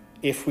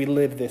if we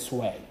live this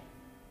way.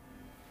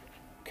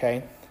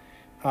 Okay?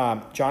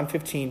 John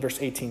 15, verse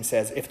 18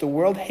 says, if the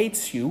world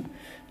hates you,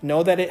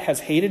 know that it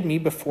has hated me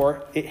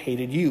before it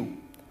hated you.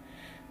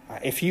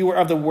 If you were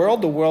of the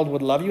world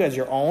would love you as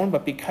your own,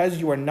 but because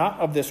you are not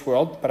of this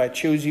world, but I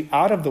chose you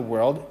out of the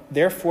world,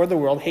 therefore the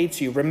world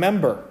hates you.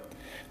 Remember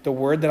the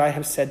word that I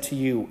have said to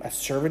you, a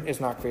servant is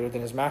not greater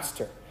than his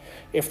master.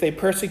 If they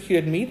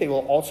persecuted me, they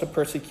will also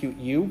persecute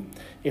you.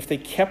 If they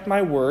kept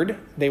my word,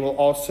 they will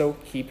also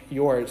keep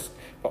yours.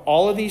 But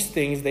all of these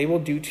things they will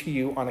do to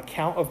you on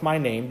account of my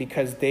name,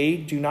 because they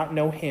do not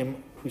know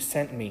him who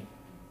sent me.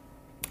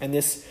 And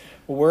this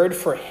word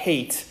for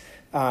hate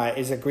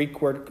is a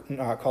Greek word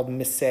called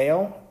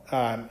miseo.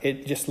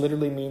 It just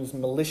literally means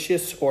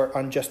malicious or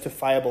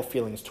unjustifiable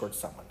feelings towards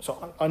someone.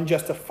 So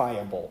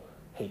unjustifiable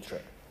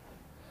hatred,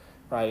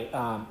 right?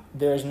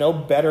 There's no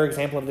better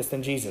example of this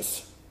than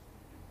Jesus,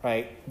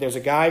 right? There's a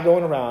guy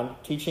going around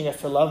teaching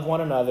us to love one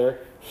another,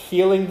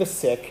 healing the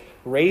sick,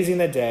 raising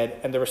the dead,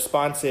 and the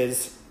response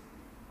is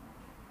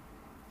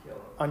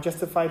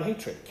unjustified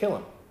hatred. Kill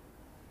him.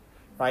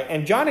 Right?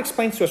 And John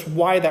explains to us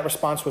why that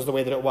response was the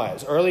way that it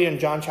was. Earlier in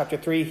John chapter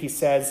 3, he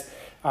says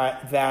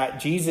that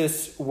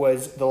Jesus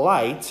was the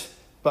light,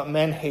 but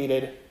men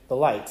hated the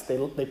light.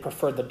 They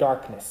preferred the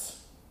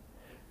darkness.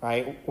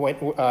 Right?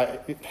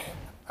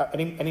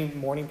 Any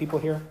morning people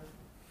here?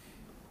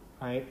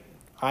 Right?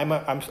 I'm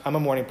a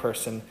morning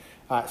person.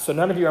 So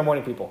none of you are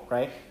morning people,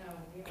 right? No,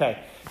 you-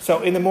 Okay.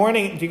 So in the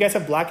morning, do you guys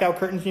have blackout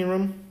curtains in your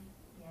room?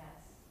 Yes.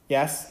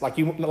 Yes? Like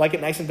you like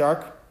it nice and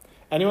dark?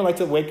 Anyone like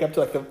to wake up to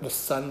like the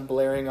sun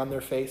blaring on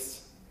their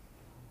face?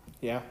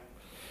 Yeah.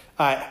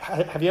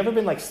 Have you ever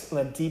been like in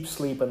a deep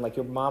sleep and like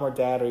your mom or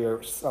dad or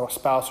your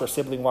spouse or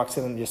sibling walks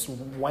in and just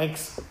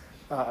wanks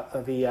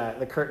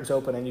the curtains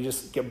open and you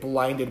just get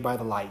blinded by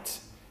the light?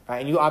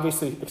 And you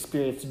obviously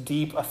experience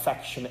deep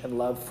affection and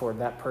love for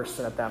that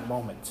person at that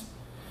moment.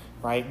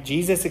 Right?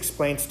 John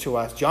explains to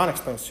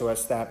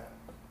us that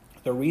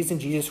the reason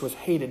Jesus was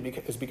hated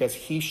is because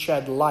he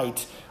shed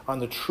light on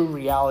the true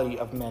reality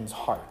of men's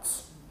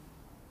hearts.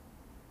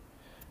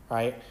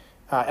 Right?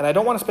 And I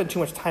don't want to spend too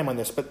much time on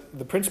this, but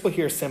the principle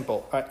here is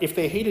simple. If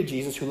they hated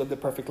Jesus, who lived a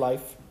perfect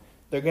life,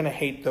 they're going to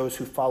hate those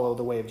who follow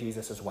the way of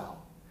Jesus as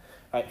well.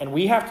 Right? And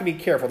we have to be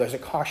careful. There's a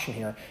caution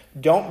here.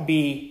 Don't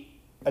be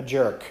a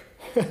jerk.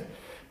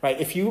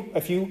 Right? If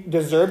you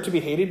deserve to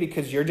be hated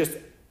because you're just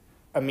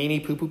a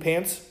meanie poo-poo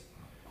pants,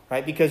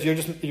 right? Because you're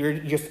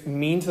just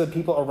mean to the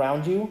people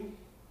around you,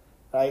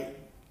 right?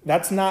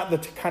 That's not the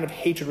kind of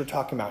hatred we're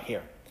talking about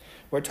here.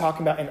 We're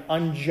talking about an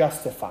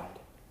unjustified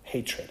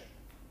hatred.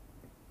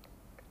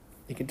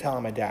 You can tell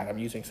I'm a dad. I'm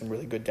using some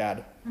really good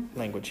dad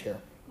language here.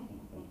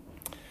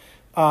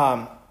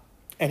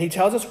 And he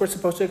tells us we're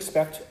supposed to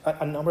expect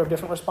a number of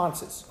different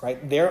responses,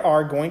 right? There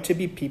are going to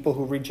be people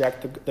who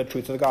reject the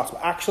truth of the gospel.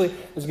 Actually,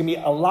 there's going to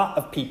be a lot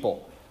of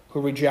people who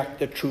reject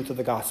the truth of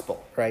the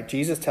gospel, right?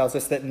 Jesus tells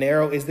us that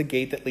narrow is the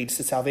gate that leads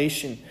to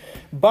salvation.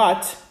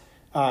 But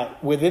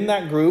within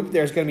that group,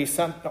 there's going to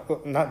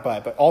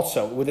be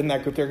also within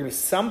that group, there are going to be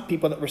some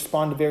people that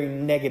respond very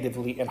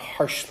negatively and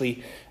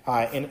harshly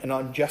in an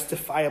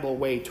unjustifiable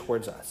way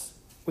towards us.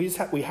 We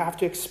have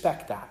to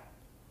expect that.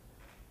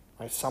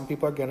 Right? Some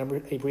people are going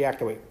to react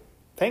that way.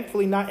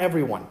 Thankfully, not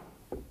everyone.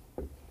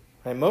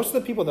 Right? Most of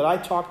the people that I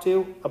talk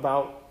to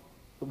about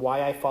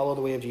why I follow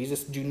the way of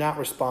Jesus do not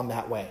respond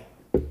that way.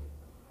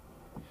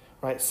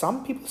 Right?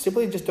 Some people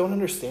simply just don't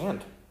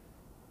understand.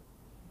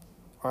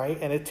 All right?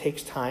 And it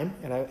takes time,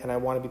 and I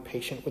want to be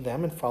patient with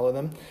them and follow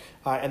them.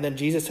 And then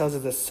Jesus tells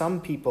us that some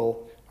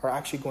people are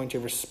actually going to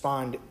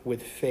respond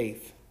with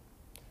faith.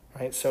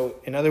 Right? So,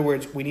 in other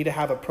words, we need to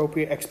have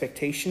appropriate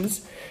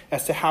expectations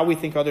as to how we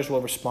think others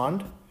will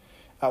respond.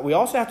 We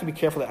also have to be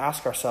careful to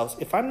ask ourselves,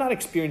 if I'm not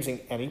experiencing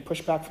any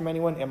pushback from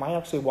anyone, am I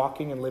actually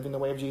walking and living the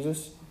way of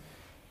Jesus?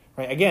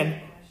 Right? Again,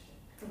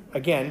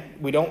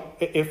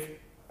 if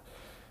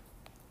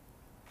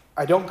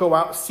I don't go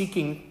out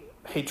seeking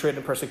hatred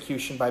and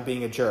persecution by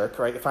being a jerk,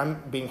 right? If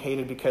I'm being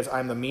hated because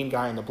I'm the mean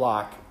guy on the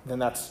block, then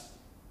that's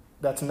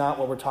not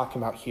what we're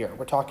talking about here.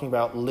 We're talking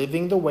about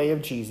living the way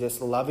of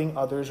Jesus, loving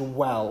others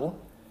well,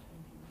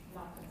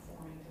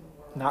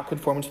 not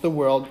conforming to the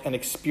world, and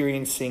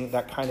experiencing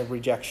that kind of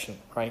rejection,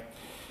 right?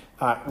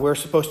 We're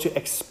supposed to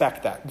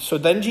expect that. So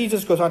then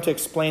Jesus goes on to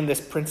explain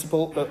this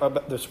principle,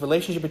 this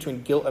relationship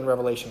between guilt and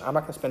revelation. I'm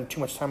not going to spend too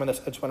much time on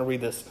this. I just want to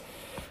read this.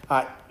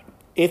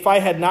 If I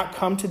had not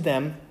come to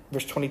them,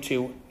 verse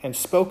 22, and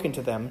spoken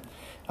to them,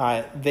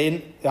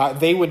 then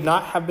they would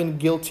not have been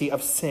guilty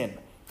of sin.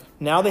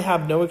 Now they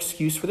have no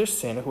excuse for their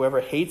sin.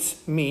 Whoever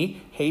hates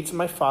me hates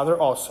my Father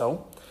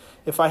also.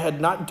 If I had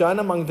not done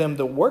among them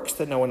the works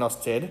that no one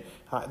else did,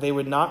 they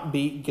would not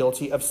be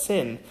guilty of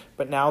sin.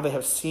 But now they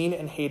have seen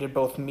and hated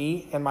both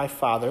me and my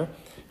Father.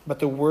 But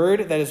the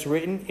word that is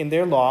written in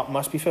their law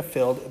must be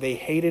fulfilled. They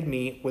hated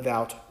me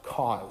without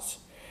cause.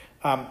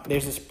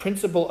 There's this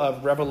principle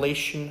of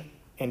revelation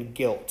and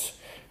guilt.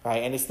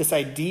 Right? And it's this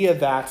idea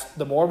that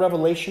the more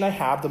revelation I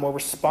have, the more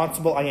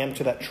responsible I am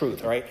to that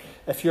truth. Right?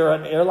 If you're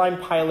an airline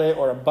pilot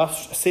or a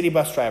city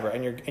bus driver,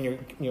 and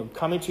you're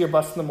coming to your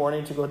bus in the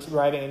morning to go to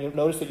driving, and you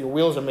notice that your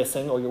wheels are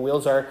missing or your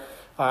wheels are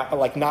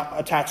not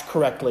attached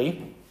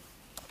correctly.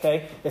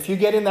 Okay, if you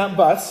get in that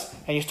bus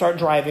and you start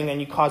driving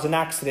and you cause an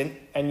accident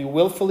and you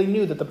willfully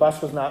knew that the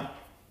bus was not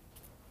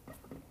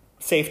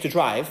safe to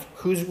drive,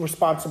 who's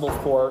responsible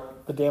for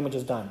the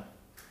damages done?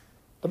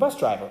 The bus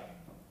driver.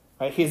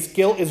 Right? His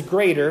guilt is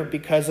greater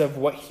because of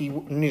what he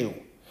knew.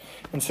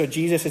 And so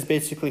Jesus is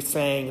basically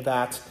saying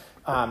that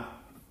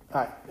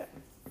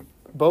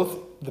both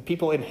the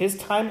people in his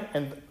time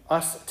and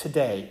us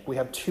today, we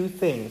have two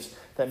things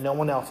that no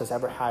one else has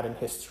ever had in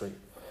history.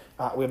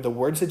 We have the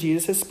words that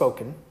Jesus has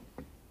spoken,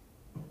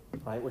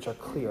 right, which are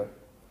clear.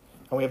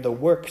 And we have the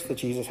works that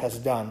Jesus has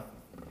done,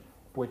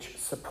 which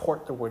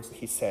support the words that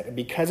he said. And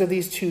because of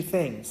these two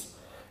things,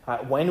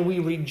 when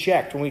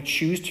we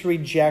choose to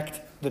reject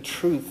the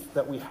truth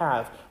that we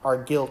have, our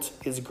guilt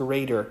is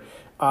greater.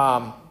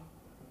 That's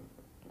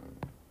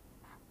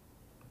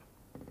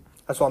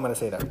all I'm going to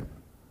say there.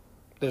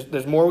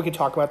 There's more we could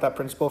talk about that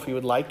principle if you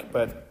would like,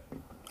 but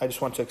I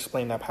just want to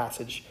explain that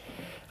passage.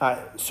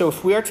 So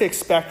if we are to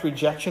expect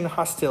rejection and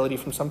hostility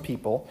from some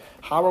people,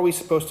 how are we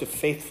supposed to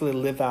faithfully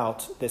live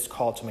out this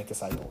call to make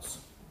disciples?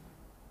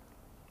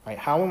 Right?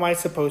 How am I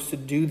supposed to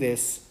do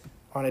this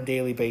on a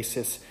daily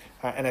basis?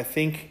 And I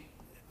think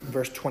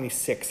verse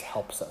 26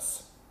 helps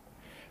us.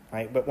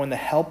 right? But when the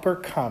Helper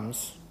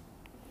comes,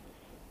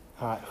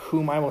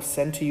 whom I will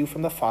send to you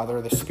from the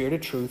Father, the Spirit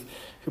of truth,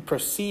 who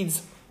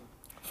proceeds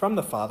from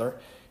the Father,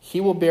 he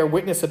will bear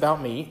witness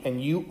about me,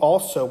 and you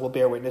also will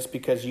bear witness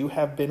because you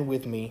have been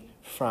with me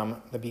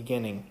from the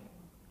beginning.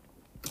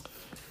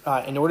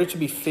 In order to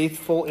be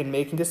faithful in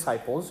making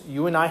disciples,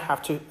 you and I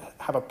have to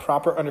have a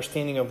proper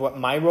understanding of what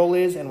my role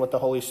is and what the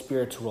Holy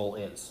Spirit's role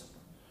is.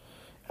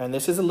 And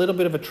this is a little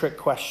bit of a trick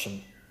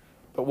question.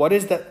 But what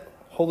is that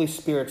Holy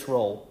Spirit's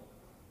role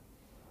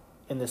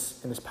in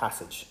this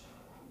passage?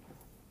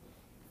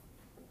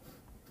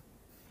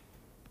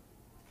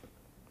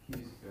 He's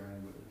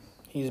bearing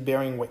witness. He's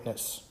bearing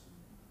witness.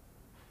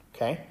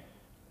 Okay?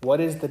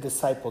 What is the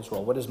disciple's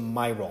role? What is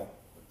my role?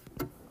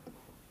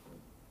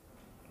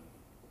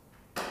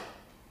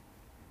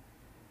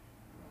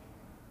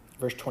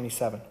 Verse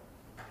 27.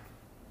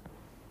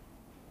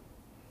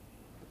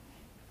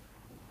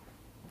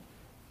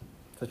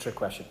 It's a trick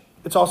question.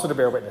 It's also to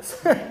bear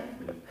witness.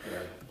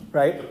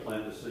 Right? To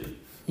plant the seed.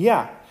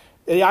 Yeah.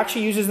 It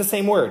actually uses the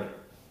same word.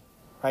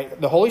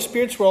 Right? The Holy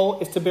Spirit's role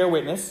is to bear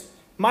witness.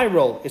 My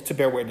role is to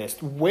bear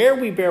witness. Where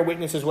we bear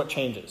witness is what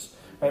changes.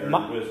 Right?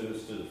 Bearing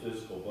witness to the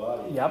physical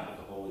body. Yep. but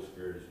the Holy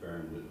Spirit is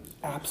bearing witness.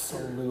 To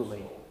Absolutely.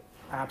 The spirit and soul.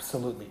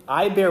 Absolutely.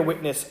 I bear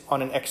witness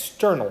on an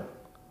external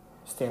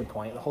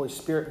standpoint. The Holy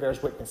Spirit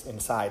bears witness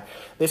inside.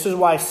 This is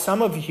why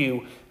some of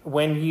you,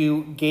 when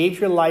you gave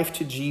your life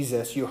to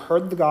Jesus, you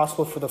heard the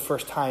gospel for the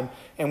first time,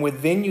 and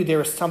within you there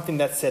was something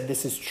that said,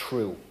 this is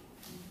true.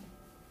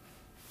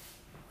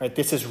 Right?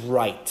 This is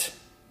right.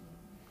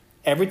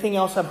 Everything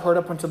else I've heard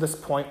up until this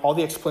point, all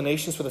the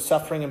explanations for the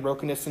suffering and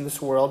brokenness in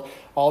this world,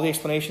 all the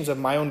explanations of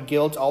my own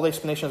guilt, all the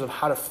explanations of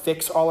how to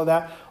fix all of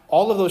that,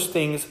 all of those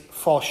things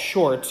fall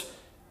short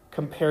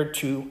compared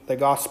to the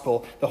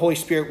gospel. The Holy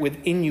Spirit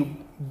within you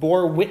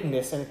bore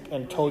witness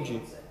and told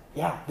you,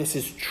 yeah, this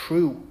is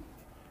true.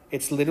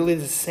 It's literally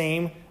the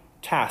same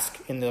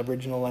task in the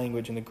original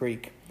language in the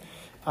Greek.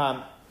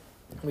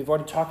 We've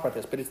already talked about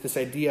this, but it's this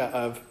idea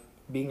of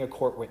being a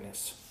court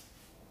witness.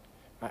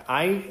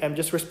 I am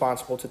just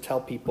responsible to tell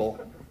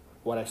people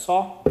what I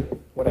saw,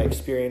 what I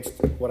experienced,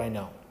 what I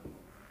know.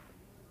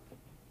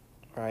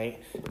 All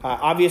right?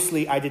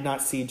 Obviously, I did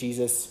not see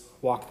Jesus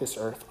walk this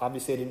earth.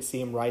 Obviously, I didn't see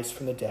him rise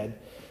from the dead.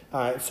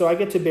 So I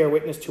get to bear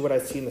witness to what I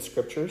see in the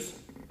scriptures.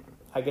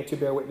 I get to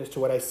bear witness to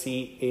what I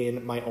see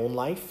in my own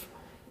life.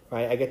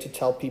 Right? I get to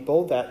tell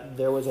people that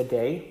there was a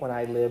day when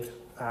I lived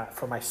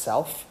for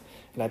myself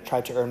and I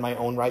tried to earn my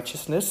own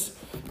righteousness.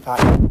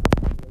 I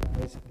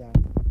realized that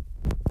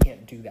I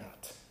can't do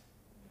that.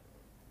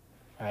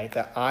 Right?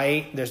 That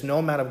there's no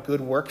amount of good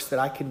works that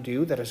I can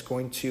do that is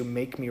going to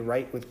make me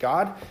right with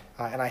God,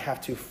 and I have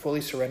to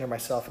fully surrender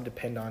myself and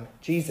depend on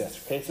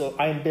Jesus. Okay, so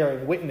I am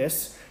bearing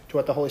witness to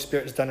what the Holy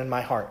Spirit has done in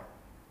my heart.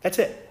 That's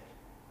it.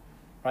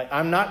 Right?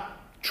 I'm not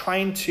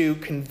trying to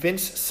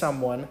convince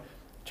someone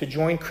to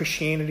join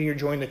Christianity or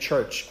join the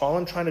church. All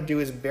I'm trying to do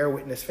is bear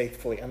witness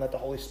faithfully and let the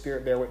Holy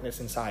Spirit bear witness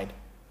inside.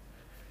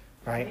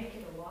 Right? Make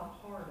it a lot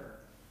harder.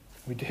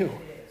 We do.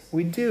 It is.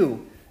 We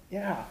do.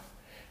 Yeah.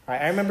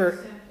 Right, I remember.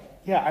 Simple.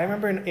 Yeah, I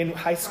remember in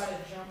high school. Try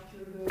to jump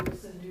through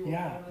hoops and do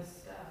Yeah. all this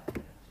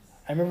stuff.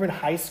 I remember in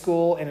high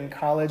school and in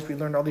college, we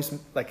learned all these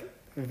like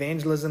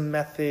evangelism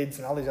methods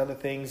and all these other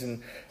things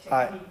and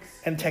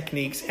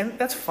techniques, and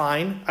that's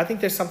fine. I think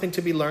there's something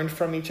to be learned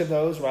from each of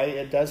those, right?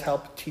 It does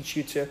help teach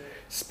you to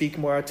speak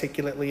more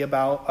articulately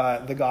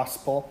about the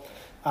gospel,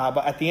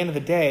 but at the end of the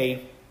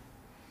day,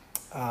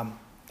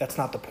 that's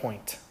not the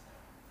point,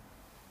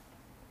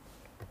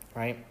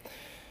 right?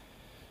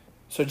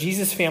 So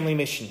Jesus' family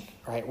mission,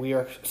 right? We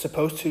are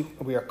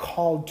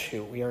called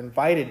to, we are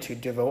invited to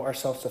devote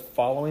ourselves to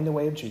following the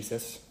way of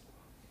Jesus.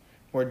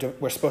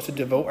 We're supposed to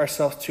devote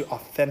ourselves to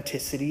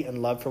authenticity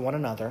and love for one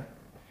another.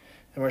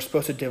 And we're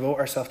supposed to devote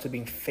ourselves to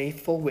being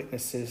faithful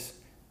witnesses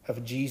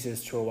of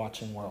Jesus to a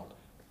watching world.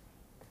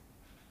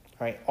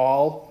 All right?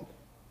 All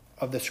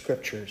of the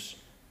scriptures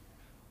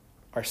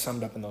are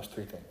summed up in those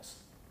three things.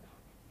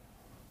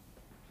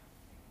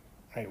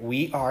 All right?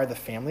 We are the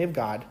family of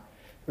God,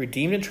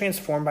 redeemed and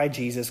transformed by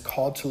Jesus,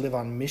 called to live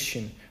on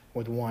mission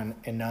with one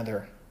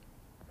another.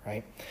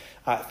 Right?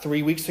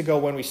 3 weeks ago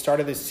when we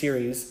started this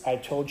series, I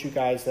told you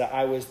guys that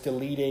I was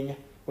deleting.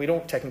 We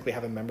don't technically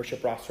have a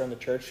membership roster in the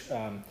church.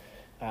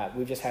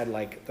 We've just had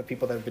like the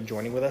people that have been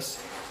joining with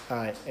us.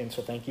 And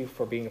so thank you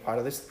for being a part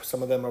of this.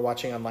 Some of them are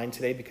watching online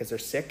today because they're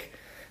sick.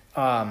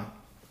 So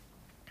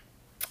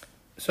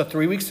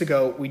 3 weeks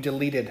ago, we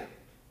deleted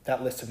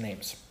that list of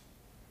names.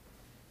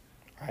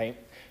 All right?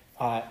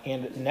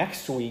 And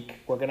next week,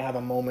 we're going to have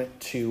a moment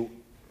to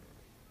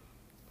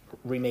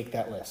remake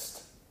that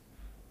list.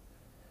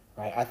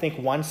 Right? I think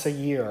once a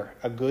year,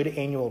 a good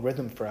annual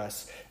rhythm for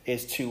us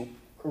is to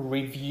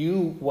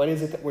review what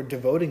is it that we're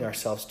devoting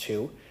ourselves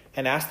to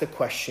and ask the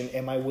question,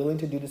 am I willing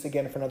to do this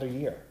again for another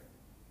year?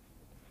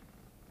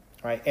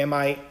 Right?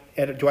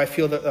 Do I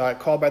feel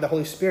called by the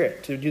Holy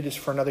Spirit to do this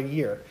for another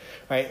year?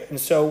 Right? And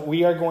so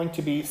we are going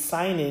to be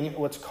signing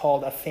what's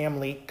called a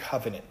family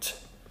covenant.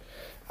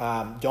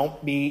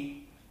 Don't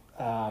be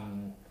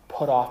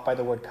put off by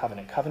the word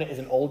covenant. Covenant is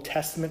an Old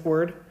Testament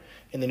word.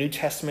 In the New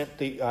Testament,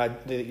 they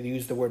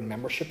use the word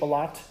membership a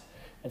lot.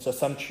 And so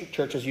some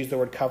churches use the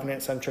word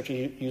covenant, some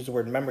churches use the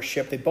word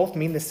membership. They both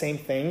mean the same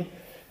thing.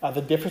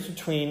 The difference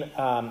between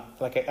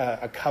like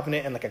a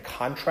covenant and like a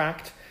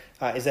contract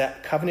is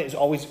that covenant is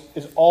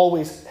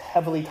always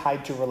heavily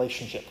tied to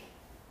relationship,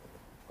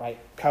 right?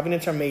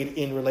 Covenants are made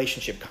in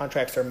relationship.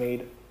 Contracts are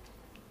made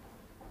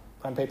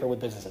on paper with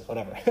businesses,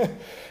 whatever.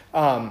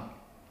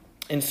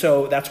 And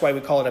so that's why we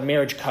call it a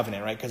marriage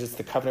covenant, right? Because it's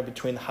the covenant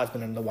between the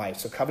husband and the wife.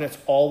 So covenants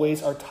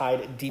always are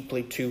tied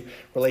deeply to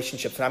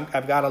relationships. And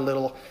I've got a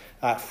little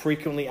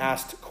frequently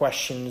asked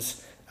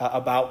questions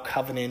about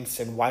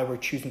covenants and why we're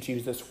choosing to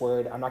use this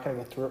word. I'm not going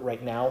to go through it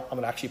right now. I'm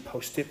going to actually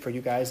post it for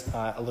you guys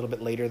a little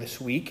bit later this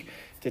week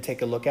to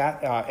take a look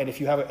at. And if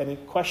you have any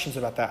questions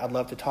about that, I'd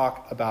love to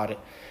talk about it.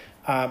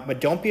 But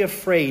don't be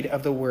afraid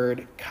of the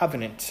word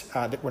covenant.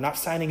 That we're not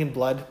signing in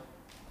blood.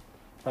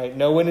 Right?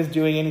 No one is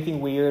doing anything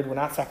weird. We're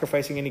not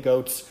sacrificing any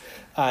goats.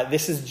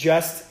 This is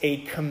just a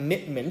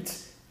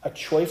commitment, a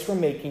choice we're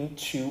making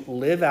to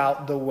live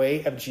out the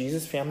way of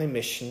Jesus' family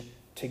mission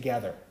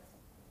together.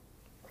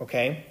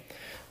 Okay?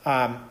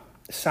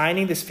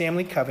 Signing this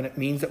family covenant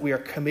means that we are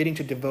committing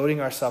to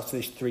devoting ourselves to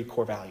these three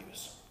core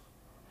values.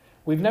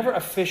 We've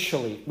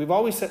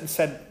always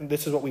said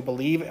this is what we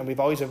believe, and we've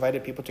always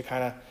invited people to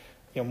kind of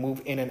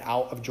move in and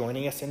out of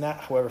joining us in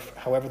that,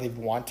 however they've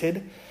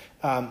wanted.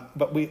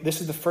 But this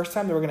is the first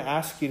time that we're going to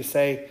ask you to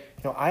say,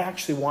 I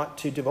actually want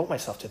to devote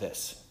myself to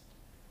this,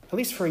 at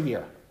least for a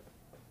year.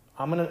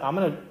 I'm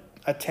gonna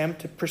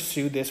attempt to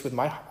pursue this with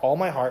all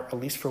my heart, at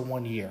least for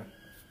 1 year.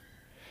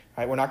 All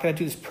right, we're not going to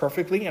do this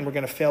perfectly, and we're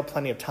going to fail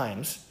plenty of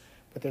times,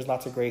 but there's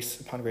lots of grace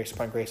upon grace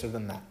upon grace other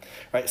than that.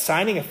 All right,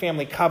 signing a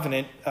family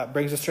covenant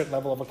brings a certain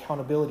level of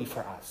accountability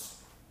for us.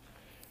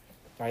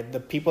 Right?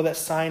 The people that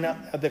sign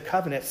up the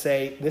covenant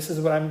say, this is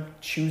what I'm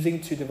choosing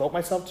to devote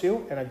myself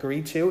to and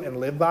agree to and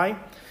live by.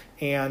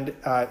 And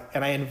I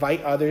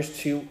invite others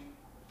to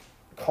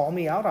call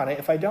me out on it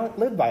if I don't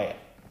live by it.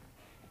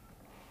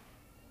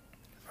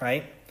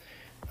 Right?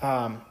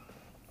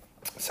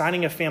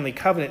 Signing a family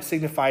covenant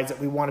signifies that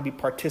we want to be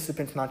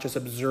participants, not just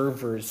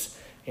observers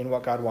in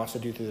what God wants to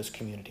do through this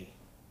community.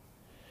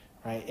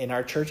 Right? In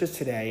our churches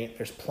today,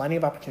 there's plenty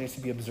of opportunities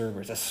to be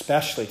observers,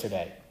 especially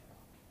today.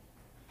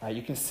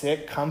 You can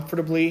sit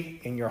comfortably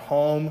in your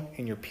home,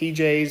 in your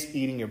PJs,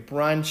 eating your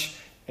brunch,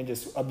 and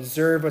just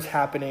observe what's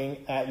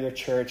happening at your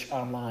church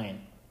online.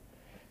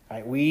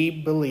 Right? We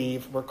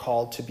believe we're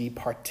called to be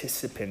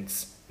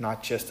participants,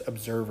 not just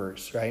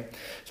observers, right?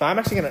 So I'm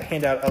actually going to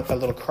hand out a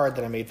little card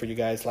that I made for you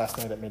guys last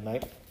night at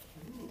midnight.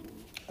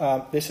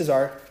 This is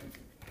our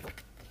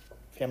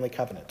family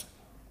covenant.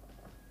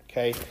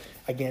 Okay?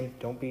 Again,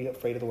 don't be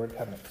afraid of the word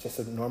covenant. It's just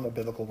a normal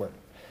biblical word.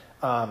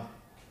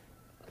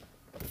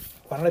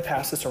 Why don't I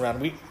pass this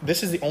around?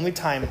 This is the only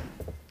time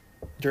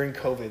during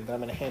COVID that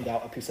I'm going to hand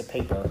out a piece of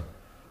paper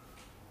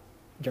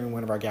during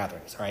one of our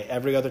gatherings. All right,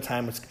 every other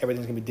time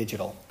everything's going to be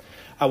digital.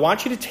 I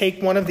want you to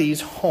take one of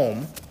these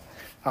home,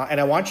 and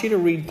I want you to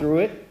read through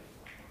it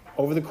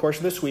over the course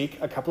of this week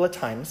a couple of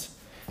times,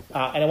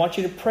 and I want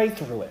you to pray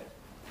through it.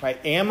 Right?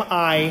 Am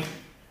I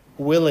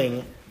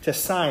willing to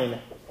sign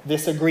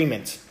this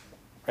agreement?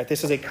 Right?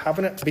 This is a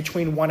covenant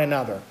between one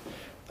another.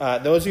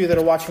 Those of you that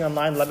are watching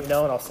online, let me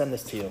know, and I'll send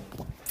this to you.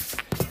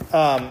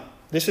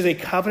 This is a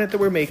covenant that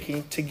we're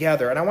making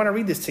together, and I want to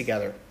read this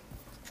together.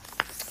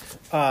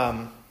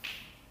 So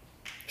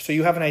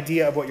you have an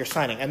idea of what you're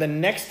signing. And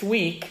then next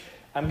week,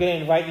 I'm going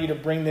to invite you to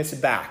bring this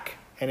back.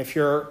 And if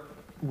you're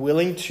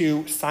willing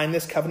to sign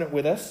this covenant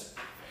with us,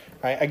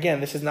 right? Again,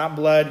 this is not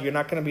blood. You're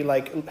not going to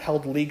be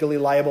held legally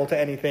liable to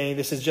anything.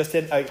 This is just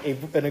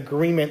an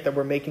agreement that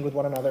we're making with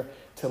one another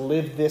to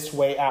live this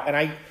way out.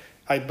 And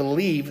I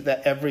believe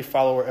that every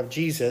follower of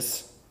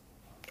Jesus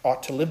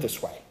ought to live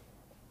this way.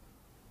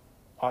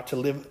 Ought to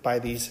live by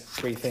these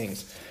three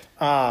things.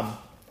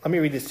 Let me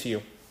read this to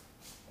you.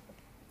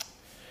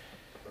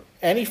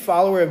 Any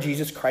follower of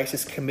Jesus Christ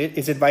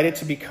is invited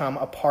to become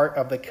a part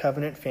of the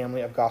covenant family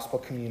of Gospel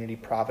Community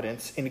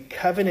Providence. In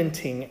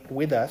covenanting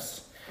with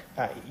us,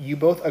 you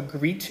both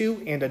agree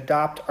to and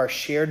adopt our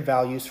shared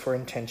values for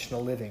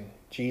intentional living: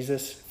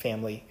 Jesus,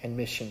 family, and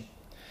mission.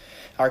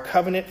 Our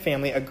covenant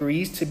family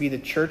agrees to be the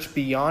church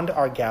beyond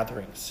our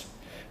gatherings.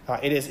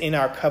 It is in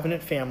our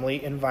covenant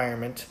family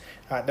environment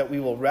that we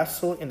will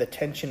wrestle in the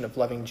tension of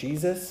loving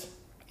Jesus,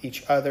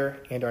 each other,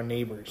 and our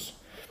neighbors.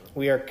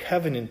 We are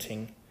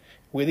covenanting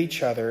with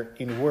each other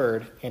in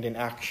word and in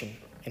action.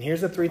 And here's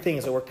the three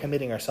things that we're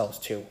committing ourselves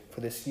to for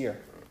this year.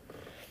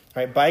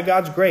 All right, by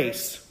God's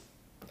grace,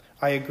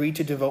 I agree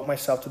to devote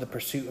myself to the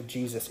pursuit of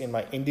Jesus in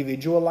my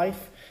individual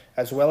life,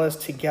 as well as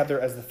together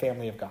as the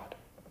family of God.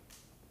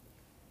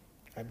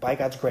 All right, by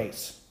God's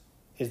grace,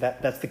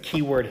 that's the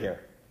key word here.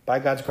 By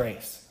God's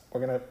grace.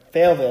 We're going to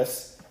fail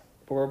this,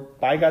 but we're,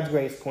 by God's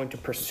grace, going to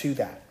pursue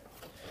that.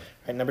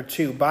 Right, number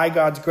 2, by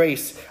God's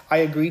grace, I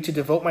agree to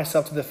devote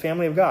myself to the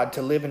family of God,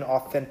 to live in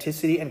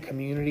authenticity and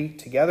community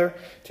together,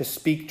 to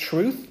speak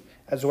truth,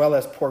 as well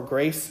as pour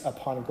grace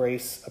upon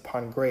grace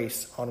upon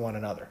grace on one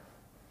another.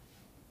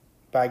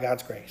 by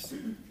God's grace.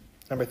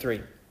 Number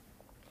 3.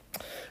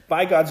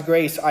 By God's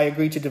grace, I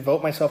agree to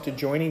devote myself to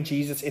joining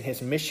Jesus in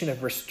his mission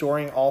of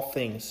restoring all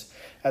things,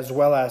 as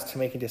well as to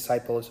making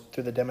disciples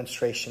through the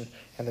demonstration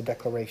and the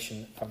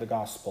declaration of the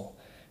gospel.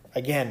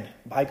 Again,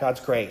 by God's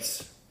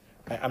grace.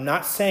 I'm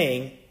not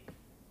saying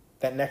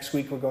that next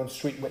week we're going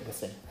street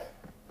witnessing.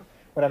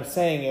 What I'm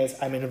saying is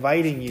I'm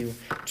inviting you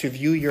to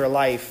view your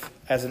life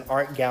as an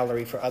art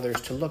gallery for others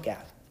to look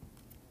at,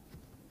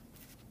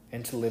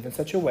 and to live in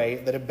such a way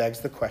that it begs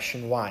the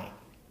question, why?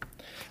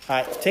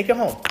 Take it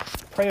home.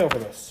 Pray over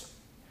this.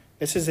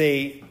 This is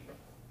the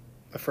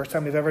first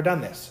time we've ever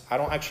done this. I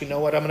don't actually know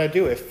what I'm going to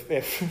do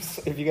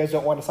if you guys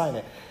don't want to sign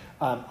it.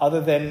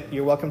 Other than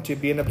you're welcome to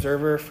be an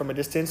observer from a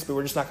distance, but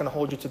we're just not going to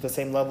hold you to the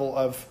same level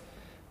of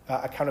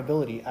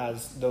accountability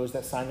as those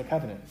that sign the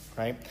covenant,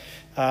 right?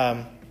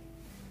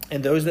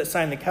 And those that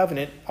sign the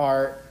covenant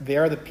are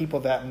the people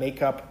that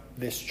make up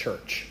this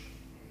church.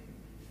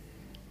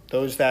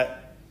 Those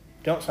that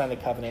don't sign the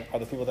covenant are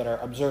the people that are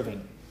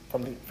observing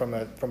from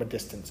a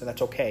distance, and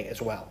that's okay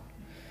as well.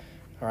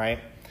 All right.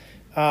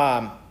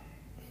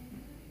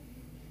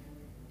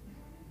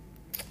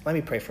 Let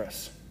me pray for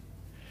us.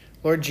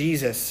 Lord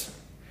Jesus,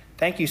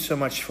 thank you so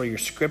much for your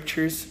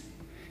scriptures.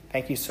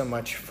 Thank you so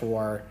much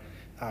for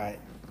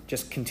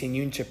just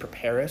continuing to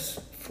prepare us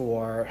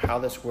for how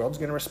this world's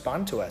going to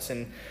respond to us,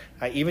 and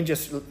even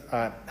just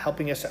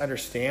helping us to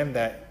understand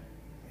that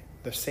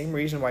the same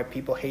reason why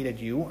people hated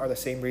you are the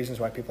same reasons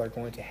why people are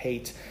going to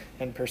hate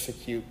and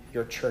persecute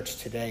your church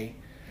today.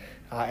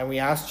 And we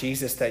ask,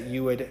 Jesus, that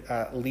you would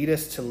lead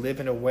us to live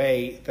in a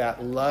way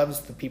that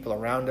loves the people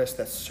around us,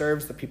 that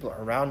serves the people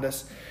around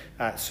us,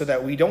 so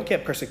that we don't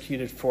get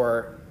persecuted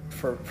for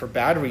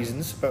bad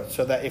reasons, but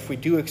so that if we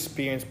do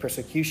experience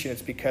persecution,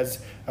 it's because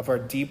of our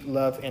deep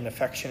love and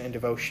affection and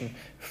devotion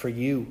for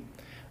you.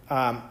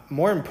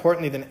 More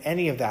importantly than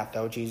any of that,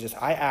 though, Jesus,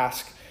 I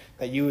ask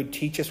that you would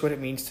teach us what it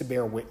means to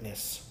bear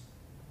witness.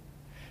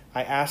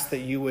 I ask that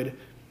you would,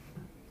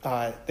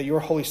 that your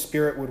Holy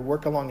Spirit would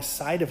work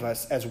alongside of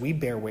us as we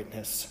bear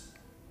witness.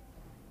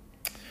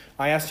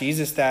 I ask,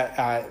 Jesus,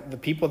 that the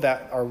people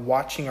that are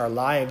watching our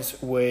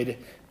lives would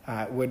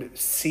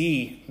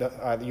see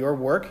your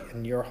work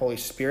and your Holy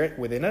Spirit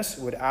within us,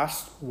 would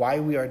ask why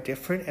we are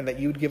different, and that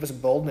you would give us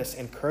boldness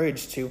and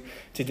courage to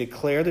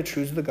declare the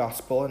truths of the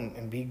gospel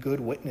and be good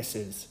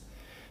witnesses,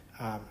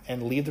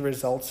 and leave the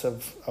results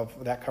of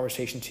that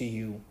conversation to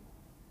you.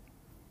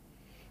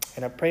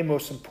 And I pray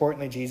most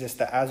importantly, Jesus,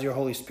 that as your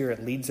Holy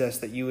Spirit leads us,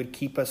 that you would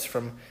keep us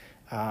from,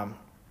 you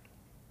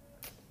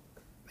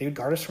would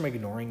guard us from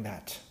ignoring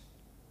that.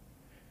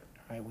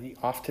 Right? We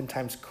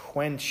oftentimes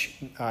quench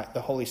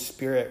the Holy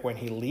Spirit when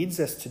he leads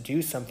us to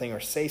do something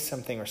or say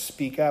something or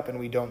speak up, and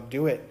we don't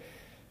do it.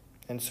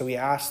 And so we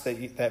ask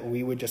that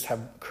we would just have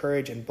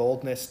courage and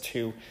boldness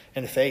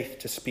and faith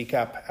to speak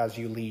up as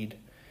you lead.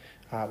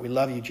 We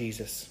love you,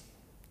 Jesus.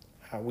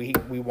 We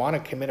want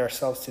to commit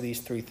ourselves to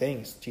these 3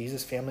 things: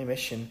 Jesus, family,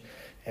 mission,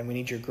 and we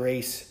need your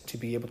grace to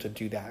be able to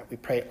do that. We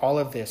pray all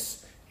of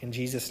this in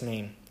Jesus'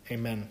 name.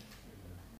 Amen.